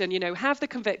conviction, you know, have the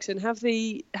conviction, have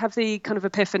the kind of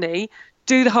epiphany,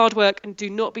 do the hard work, and do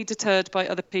not be deterred by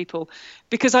other people.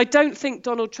 Because I don't think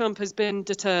Donald Trump has been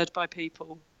deterred by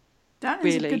people. That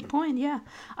is really a good point, yeah.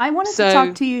 I wanted to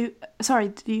talk to you... Sorry,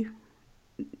 did you...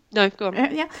 No, go on.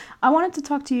 Yeah, I wanted to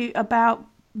talk to you about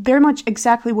very much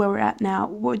exactly where we're at now.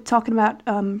 We're talking about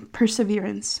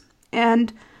perseverance.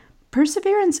 And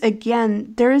perseverance,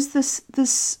 again, there is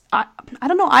this I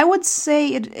don't know, I would say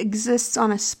it exists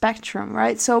on a spectrum,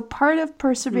 right? So part of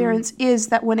perseverance is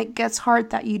that when it gets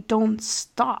hard, that you don't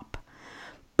stop.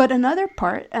 But another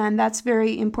part, and that's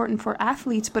very important for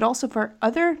athletes, but also for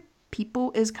other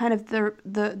people, is kind of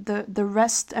the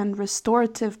rest and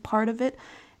restorative part of it.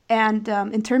 And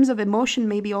in terms of emotion,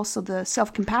 maybe also the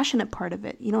self-compassionate part of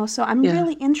it, you know. So I'm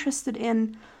really interested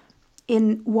in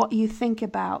what you think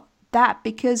about that,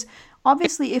 because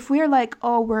obviously if we're like,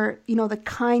 oh, we're, you know, the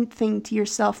kind thing to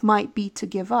yourself might be to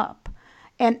give up.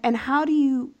 And how do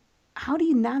you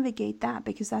navigate that?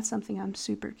 Because that's something I'm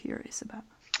super curious about.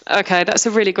 Okay, that's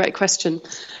a really great question.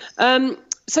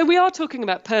 So we are talking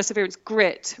about perseverance,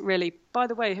 grit, really. By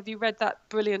the way, have you read that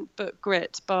brilliant book,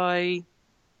 Grit, by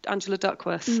Angela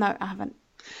Duckworth? No, I haven't.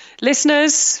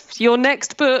 Listeners, your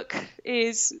next book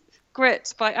is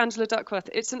Grit by Angela Duckworth.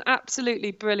 It's an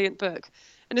absolutely brilliant book.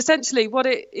 And essentially what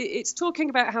it's talking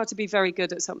about how to be very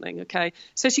good at something, okay?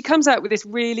 So she comes out with this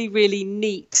really, really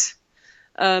neat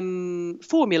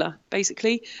formula,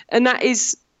 basically. And that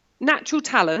is natural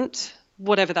talent,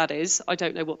 whatever that is. I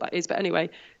don't know what that is, but anyway,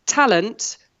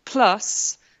 talent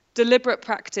plus deliberate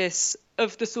practice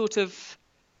of the sort of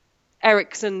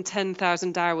Ericsson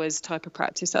 10,000 hours type of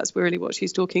practice. That's really what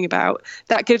she's talking about.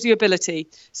 That gives you ability.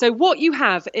 So what you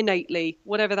have innately,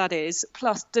 whatever that is,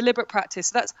 plus deliberate practice,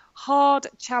 that's hard,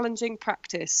 challenging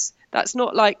practice. That's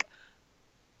not like,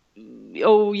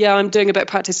 oh yeah, I'm doing a bit of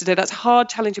practice today. That's hard,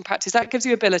 challenging practice. That gives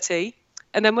you ability.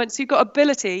 And then once you've got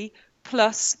ability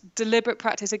plus deliberate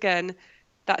practice again,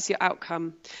 that's your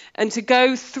outcome. And to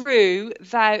go through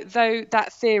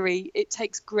that theory, it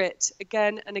takes grit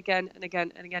again and again and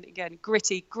again and again and again. Grit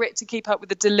to keep up with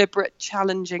the deliberate,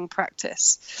 challenging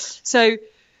practice. So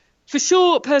for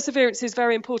sure, perseverance is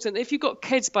very important. If you've got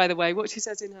kids, by the way, what she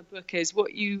says in her book is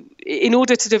in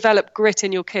order to develop grit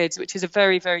in your kids, which is a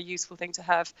very, very useful thing to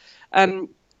have,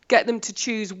 get them to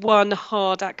choose one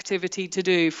hard activity to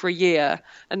do for a year,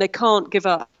 and they can't give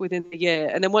up within the year.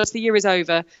 And then once the year is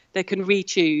over, they can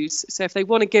re-choose. So if they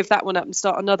want to give that one up and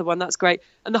start another one, that's great.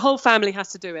 And the whole family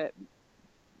has to do it.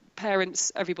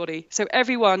 Parents, everybody. So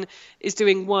everyone is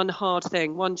doing one hard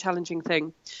thing, one challenging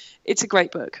thing. It's a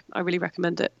great book. I really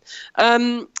recommend it.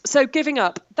 So giving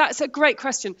up, that's a great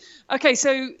question. Okay,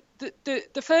 so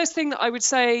the first thing that I would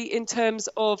say in terms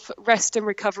of rest and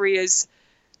recovery is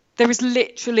there is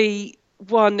literally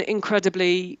one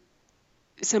incredibly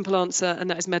simple answer, and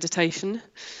that is meditation.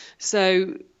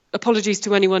 So apologies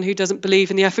to anyone who doesn't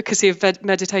believe in the efficacy of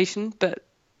meditation, but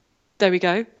there we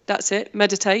go. That's it.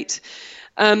 Meditate.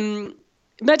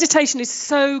 Meditation is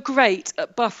so great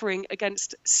at buffering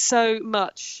against so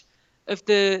much of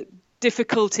the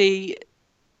difficulty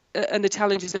and the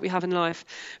challenges that we have in life.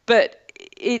 But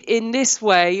in this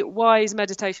way, why is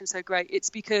meditation so great? It's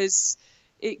because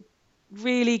it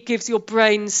really gives your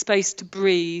brain space to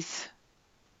breathe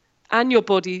and your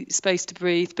body space to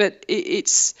breathe. But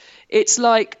it's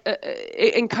like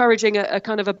encouraging a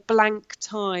kind of a blank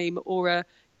time or a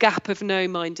gap of no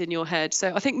mind in your head.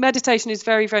 So I think meditation is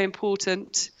very, very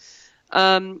important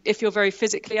if you're very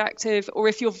physically active, or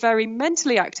if you're very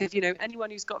mentally active.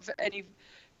 Anyone who's got any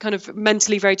kind of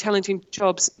mentally very challenging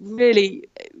jobs, really,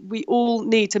 we all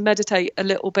need to meditate a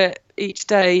little bit each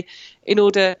day in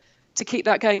order to keep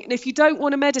that going. And if you don't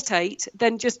want to meditate,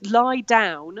 then just lie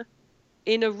down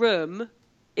in a room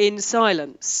in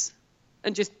silence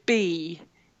and just be.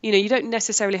 You don't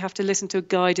necessarily have to listen to a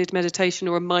guided meditation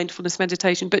or a mindfulness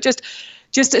meditation, but just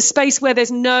a space where there's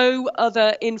no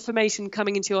other information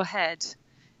coming into your head.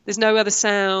 There's no other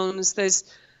sounds. There's,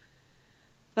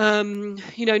 no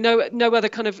other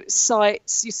kind of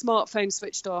sights. Your smartphone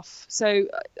switched off. So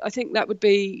I think that would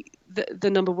be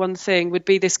the number one thing, would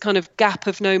be this kind of gap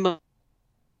of no mind,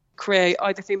 create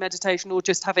either through meditation or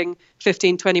just having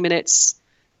 15, 20 minutes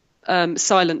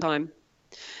silent time.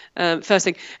 First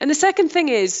thing. And the second thing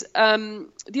is,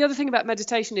 the other thing about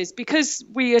meditation is, because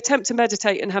we attempt to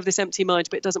meditate and have this empty mind,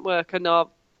 but it doesn't work and our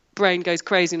brain goes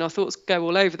crazy and our thoughts go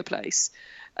all over the place.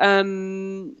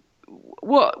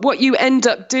 What you end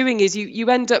up doing is you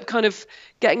end up kind of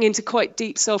getting into quite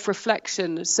deep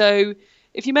self-reflection. So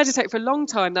if you meditate for a long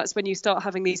time, that's when you start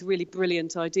having these really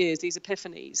brilliant ideas, these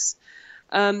epiphanies.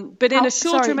 But in a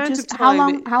shorter amount of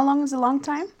time... How long is a long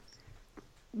time?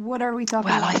 What are we talking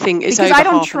about? Well, I think it's because over I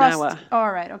don't half trust... an hour.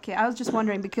 All right, okay. I was just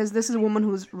wondering, because this is a woman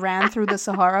who's ran through the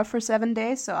Sahara for 7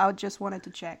 days, so I just wanted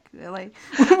to check. Like,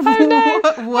 oh,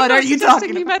 no. What are you talking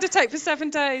about? You meditate for 7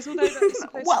 days, although that's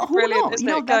supposed to be brilliant, isn't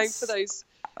it? Going for those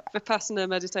Vipassana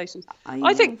meditations.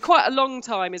 I think quite a long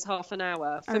time is half an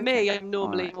hour. For me, I'm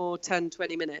normally more 10,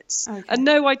 20 minutes. Okay. And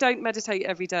no, I don't meditate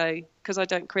every day because I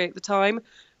don't create the time.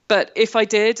 But if I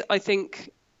did, I think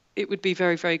it would be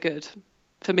very, very good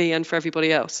for me and for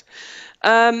everybody else.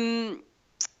 You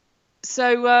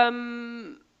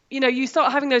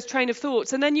start having those train of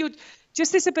thoughts, and then you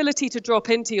just this ability to drop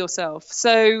into yourself.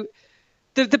 So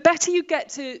the better you get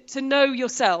to know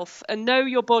yourself and know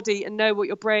your body and know what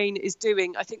your brain is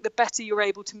doing, I think the better you're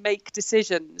able to make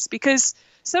decisions, because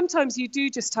sometimes you do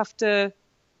just have to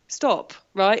stop,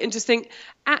 right? And just think,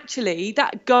 actually,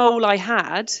 that goal I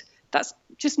had, that's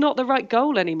just not the right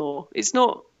goal anymore. It's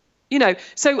not,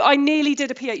 so I nearly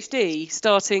did a PhD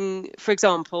starting, for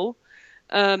example,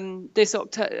 this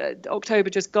October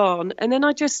just gone. And then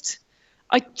I just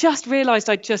realized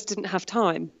I just didn't have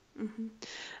time. Mm-hmm.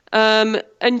 And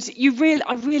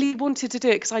I really wanted to do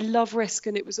it because I love risk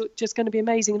and it was just going to be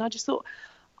amazing. And I just thought,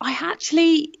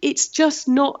 it's just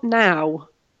not now.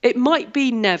 It might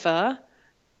be never,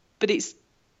 but it's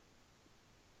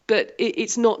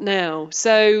not now.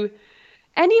 So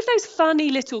any of those funny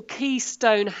little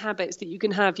keystone habits that you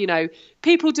can have,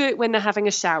 people do it when they're having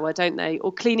a shower, don't they?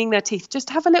 Or cleaning their teeth.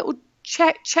 Just have a little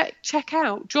check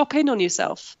out, drop in on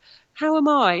yourself. How am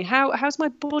I? How's my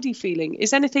body feeling?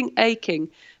 Is anything aching?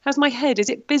 How's my head? Is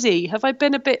it busy? Have I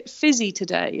been a bit fizzy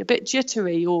today, a bit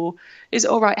jittery, or is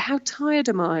it all right? How tired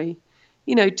am I?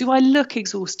 Do I look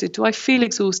exhausted? Do I feel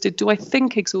exhausted? Do I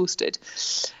think exhausted?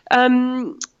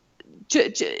 I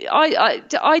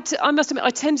must admit, I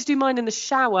tend to do mine in the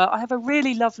shower. I have a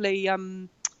really lovely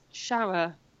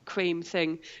shower cream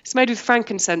thing. It's made with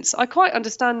frankincense. I quite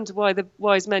understand why the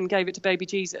wise men gave it to baby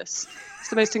Jesus. It's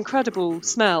the most incredible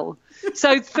smell.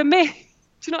 So for me, do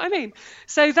you know what I mean?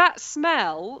 So that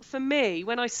smell, for me,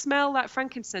 when I smell that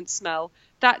frankincense smell,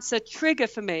 that's a trigger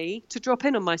for me to drop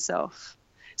in on myself.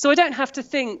 So I don't have to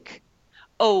think,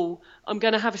 oh, I'm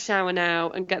going to have a shower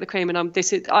now and get the cream, and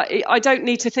I don't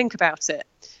need to think about it.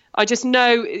 I just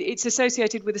know it's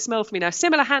associated with a smell for me now.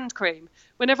 Similar hand cream.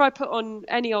 Whenever I put on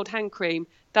any old hand cream,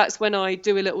 that's when I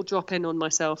do a little drop in on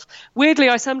myself. Weirdly,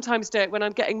 I sometimes do it when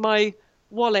I'm getting my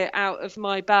wallet out of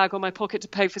my bag or my pocket to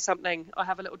pay for something. I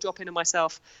have a little drop in on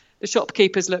myself. The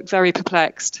shopkeepers look very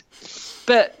perplexed.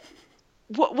 But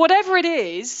whatever it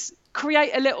is,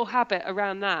 create a little habit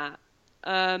around that.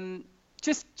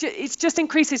 It just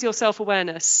increases your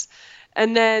self-awareness,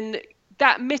 and then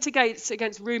that mitigates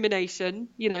against rumination,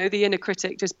 the inner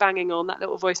critic just banging on, that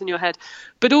little voice in your head.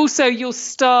 But also you'll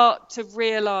start to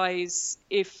realize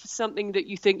if something that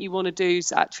you think you want to do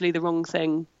is actually the wrong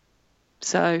thing.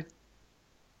 So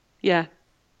yeah.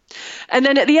 And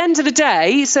then at the end of the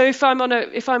day, so if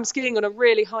I'm skiing on a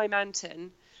really high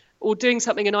mountain or doing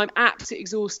something and I'm absolutely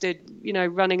exhausted,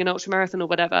 running an ultramarathon or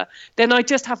whatever, then I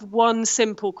just have one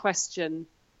simple question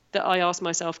that I ask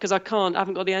myself, because I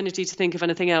haven't got the energy to think of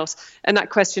anything else. And that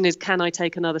question is, can I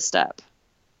take another step?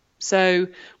 So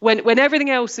when everything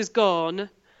else is gone,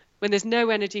 when there's no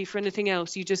energy for anything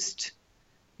else, you just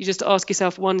ask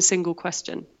yourself one single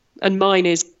question. And mine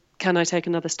is, can I take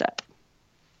another step?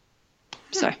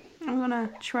 So I'm going to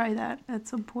try that at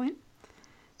some point.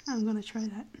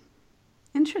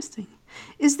 Interesting.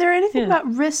 Is there anything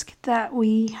about risk that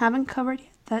we haven't covered yet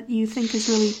that you think is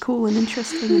really cool and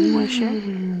interesting and you want to share?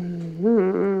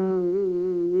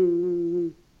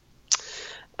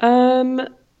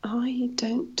 I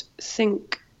don't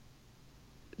think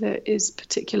there is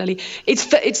particularly.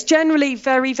 It's generally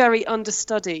very, very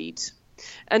understudied.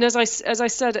 And as I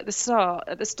said at the start,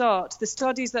 the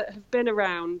studies that have been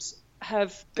around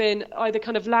have been either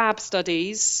kind of lab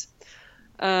studies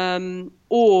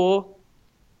or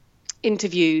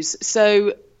interviews.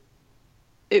 So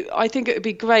I think it would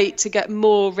be great to get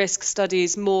more risk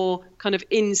studies, more kind of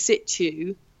in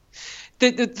situ.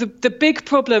 The big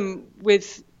problem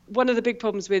with one of the big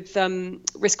problems with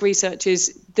risk research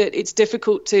is that it's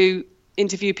difficult to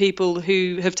interview people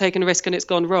who have taken a risk and it's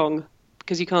gone wrong,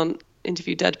 because you can't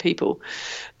interview dead people.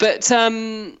 But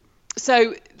I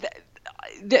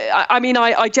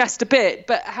jest a bit,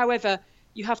 but however,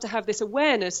 you have to have this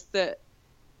awareness that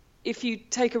if you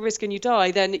take a risk and you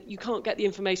die, then you can't get the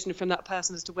information from that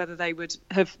person as to whether they would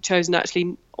have chosen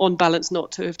actually on balance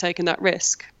not to have taken that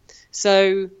risk.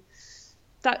 So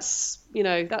that's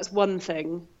one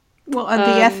thing. Well, and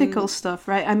the ethical stuff,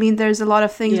 right? I mean, there's a lot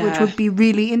of things which would be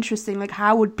really interesting. Like,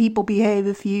 how would people behave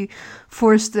if you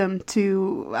forced them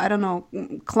to, I don't know,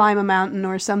 climb a mountain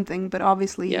or something? But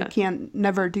obviously you can't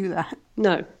never do that.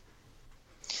 No.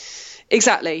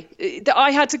 Exactly.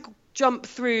 I had to jump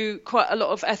through quite a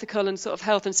lot of ethical and sort of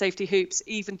health and safety hoops,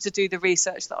 even to do the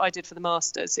research that I did for the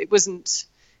masters. It wasn't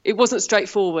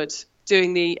straightforward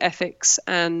doing the ethics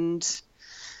and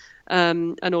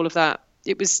all of that.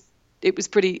 It was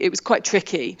quite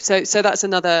tricky. So that's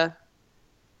another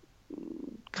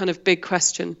kind of big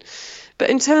question. But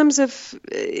in terms of,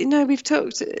 we've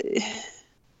talked,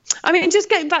 I mean, just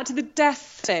getting back to the death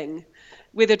thing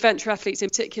with adventure athletes in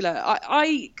particular,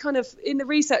 I kind of, in the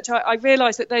research, I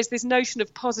realised that there's this notion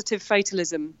of positive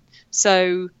fatalism.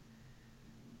 So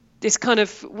this kind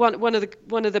of, one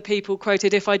of the people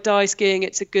quoted, "If I die skiing,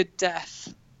 it's a good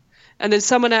death." And then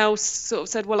someone else sort of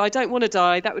said, "Well, I don't want to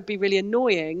die. That would be really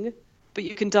annoying, but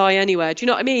you can die anywhere." Do you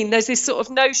know what I mean? There's this sort of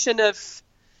notion of,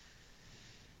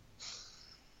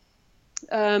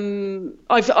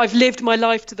 I've lived my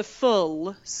life to the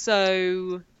full,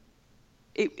 so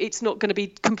it's not going to be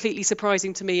completely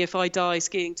surprising to me if I die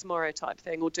skiing tomorrow type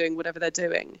thing, or doing whatever they're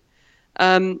doing.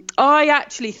 I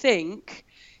actually think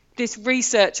this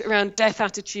research around death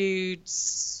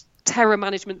attitudes, terror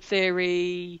management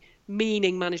theory,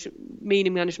 meaning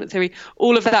management theory,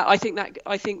 all of that, I think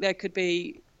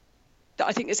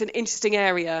it's an interesting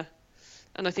area,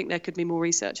 and I think there could be more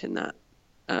research in that.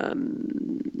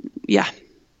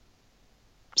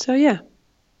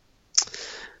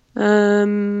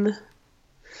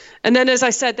 And then, as I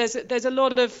said, there's a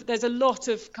lot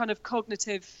of kind of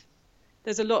cognitive.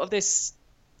 There's a lot of this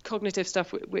cognitive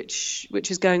stuff which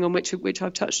is going on, which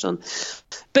I've touched on.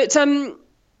 But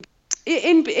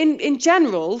in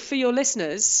general, for your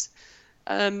listeners,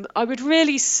 I would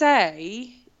really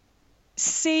say,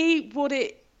 see what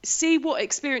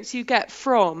experience you get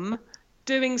from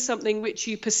doing something which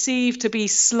you perceive to be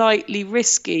slightly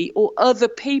risky, or other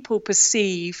people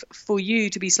perceive for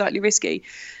you to be slightly risky,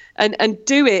 and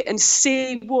do it and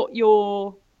see what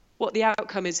the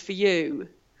outcome is for you.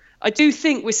 I do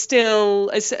think we're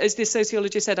still, as this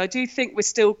sociologist said, I do think we're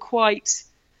still quite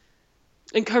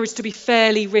encouraged to be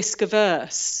fairly risk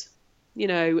averse,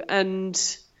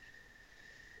 and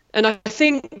And I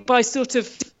think by sort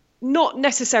of not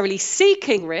necessarily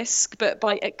seeking risk, but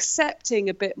by accepting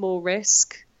a bit more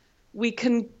risk, we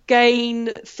can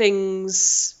gain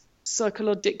things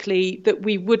psychologically that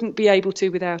we wouldn't be able to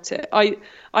without it. I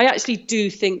actually do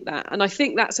think that, and I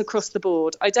think that's across the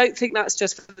board. I don't think that's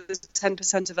just for the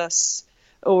 10% of us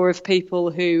or of people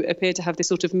who appear to have this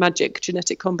sort of magic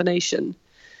genetic combination.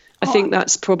 I think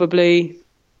that's probably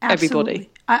everybody.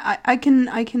 I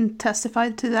can testify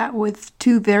to that with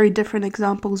two very different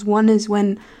examples. One is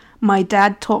when my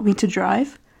dad taught me to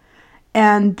drive,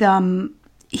 and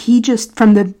he just,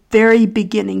 from the very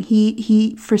beginning,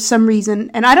 he for some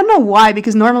reason, and I don't know why,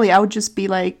 because normally I would just be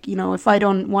like, if I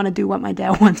don't want to do what my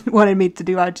dad wanted me to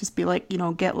do, I would just be like,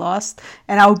 get lost,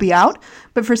 and I would be out.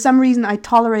 But for some reason, I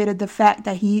tolerated the fact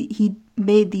that he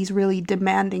made these really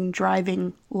demanding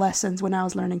driving lessons when I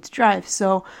was learning to drive.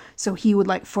 So he would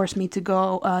like force me to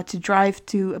go to drive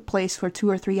to a place for 2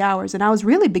 or 3 hours. And I was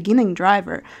really beginning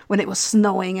driver when it was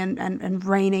snowing and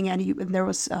raining and there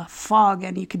was fog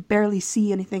and you could barely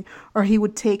see anything. Or he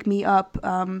would take me up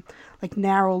like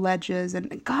narrow ledges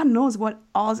and God knows what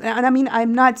all. And I mean,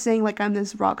 I'm not saying like I'm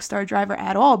this rock star driver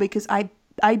at all, because I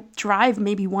drive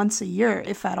maybe once a year,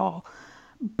 if at all.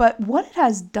 But what it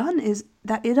has done is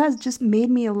that it has just made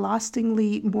me a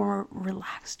lastingly more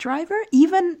relaxed driver.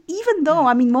 Even though,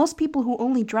 I mean, most people who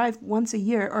only drive once a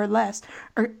year or less,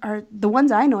 are the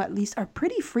ones I know at least, are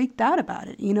pretty freaked out about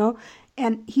it,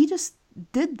 And he just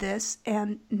did this,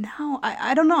 and now,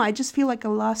 I don't know, I just feel like a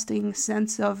lasting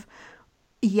sense of,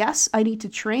 yes, I need to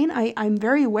train. I'm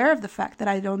very aware of the fact that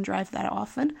I don't drive that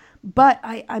often, but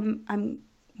I'm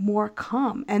more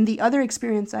calm. And the other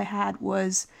experience I had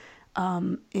was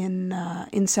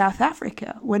in South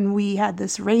Africa when we had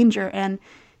this ranger, and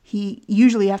he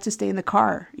usually have to stay in the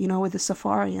car, with the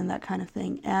safari and that kind of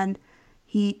thing. And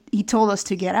he told us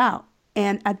to get out.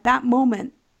 And at that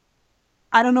moment,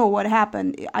 I don't know what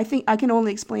happened. I think I can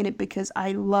only explain it because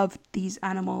I loved these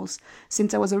animals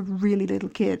since I was a really little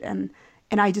kid, and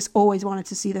I just always wanted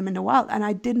to see them in the wild. And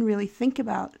I didn't really think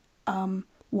about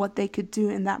what they could do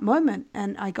in that moment.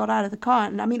 And I got out of the car,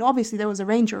 and I mean, obviously there was a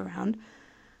ranger around.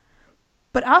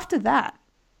 But after that,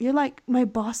 you're like, my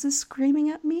boss is screaming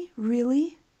at me?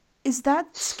 Really? Is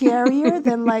that scarier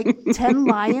than like 10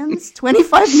 lions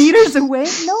 25 meters away?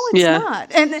 No, it's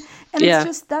not. And it's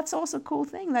just, that's also a cool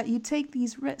thing, that you take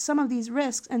some of these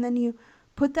risks and then you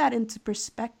put that into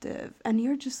perspective, and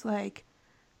you're just like,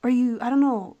 or I don't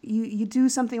know, you do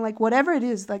something like whatever it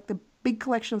is, like the big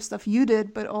collection of stuff you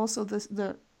did, but also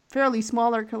the fairly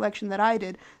smaller collection that I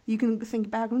did. You can think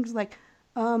back and just like,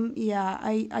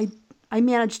 I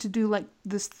managed to do like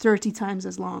this 30 times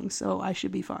as long, so I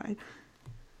should be fine.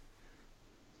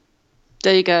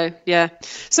 There you go. Yeah.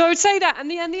 So I would say that. And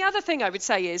the other thing I would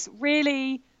say is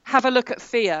really have a look at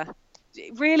fear.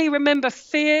 Really remember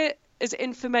fear as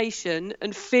information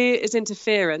and fear as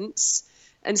interference,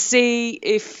 and see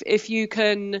if you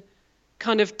can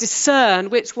kind of discern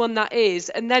which one that is.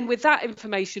 And then with that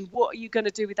information, what are you going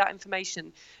to do with that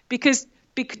information? Because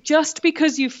just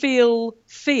because you feel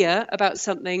fear about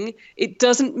something, it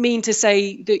doesn't mean to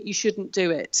say that you shouldn't do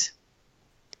it.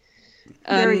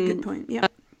 Very good point. Yeah.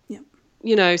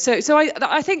 So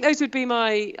I think those would be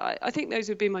my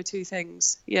two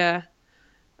things. Yeah.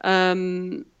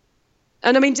 And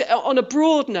I mean, on a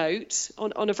broad note,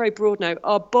 on a very broad note,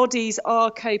 our bodies are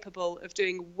capable of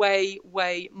doing way,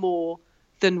 way more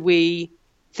than we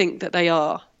think that they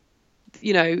are.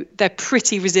 They're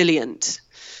pretty resilient.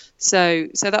 So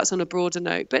that's on a broader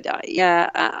note. But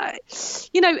and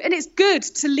it's good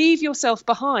to leave yourself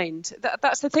behind.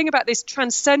 That's the thing about this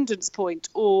transcendence point,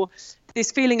 or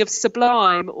this feeling of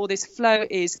sublime, or this flow,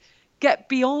 is get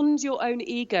beyond your own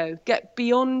ego, get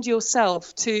beyond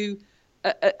yourself to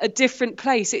a different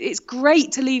place. It's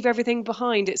great to leave everything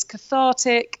behind. It's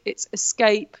cathartic. It's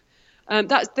escape.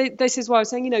 This is why I was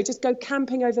saying, just go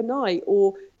camping overnight,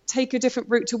 or take a different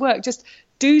route to work. Just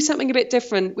do something a bit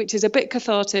different, which is a bit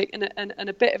cathartic and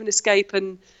a bit of an escape.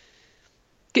 And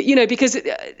because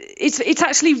it's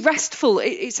actually restful.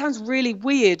 It sounds really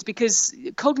weird because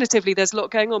cognitively there's a lot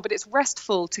going on, but it's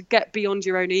restful to get beyond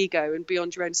your own ego and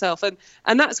beyond your own self. And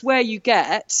that's where you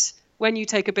get when you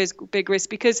take a big risk,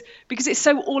 because it's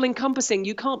so all encompassing.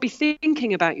 You can't be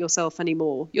thinking about yourself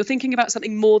anymore. You're thinking about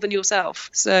something more than yourself.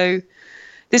 So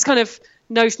this kind of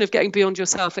notion of getting beyond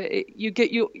yourself,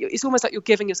 it's almost like you're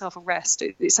giving yourself a rest.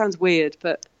 It sounds weird,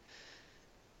 but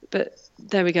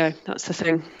there we go. That's the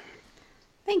thing.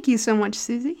 Thank you so much,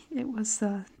 Suzy. It was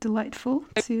delightful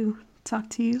to talk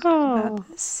to you about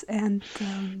this. And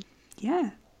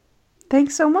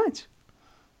thanks so much.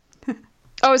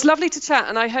 Oh, it's lovely to chat,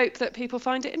 and I hope that people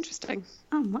find it interesting.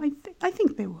 I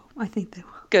think they will. I think they will.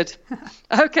 Good.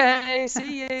 Okay,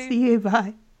 see you. See you.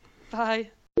 Bye. Bye.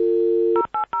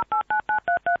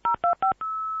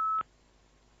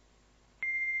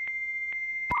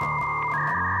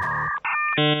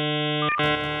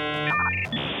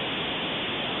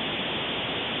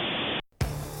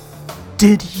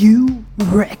 Did you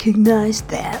recognize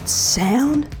that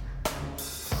sound?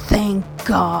 Thank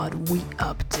God we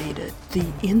updated the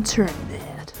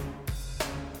internet.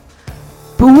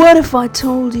 But what if I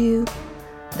told you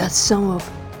that some of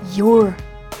your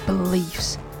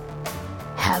beliefs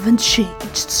haven't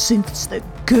changed since the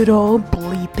good old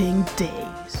bleeping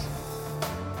days?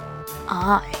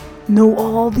 I know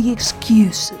all the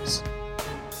excuses.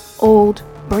 Old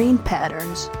brain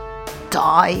patterns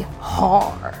die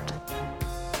hard.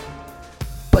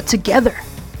 But together,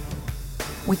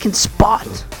 we can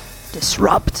spot,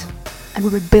 disrupt,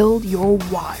 and rebuild your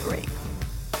wiring.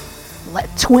 Let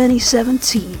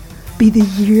 2017 be the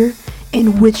year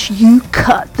in which you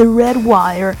cut the red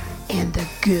wire and the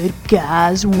good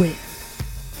guys win.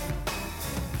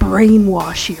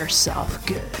 Brainwash yourself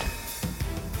good.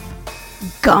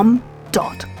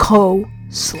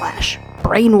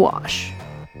 gum.co/brainwash.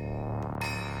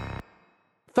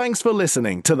 Thanks for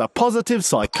listening to the Positive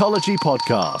Psychology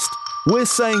Podcast. We're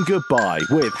saying goodbye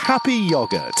with happy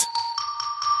yogurt.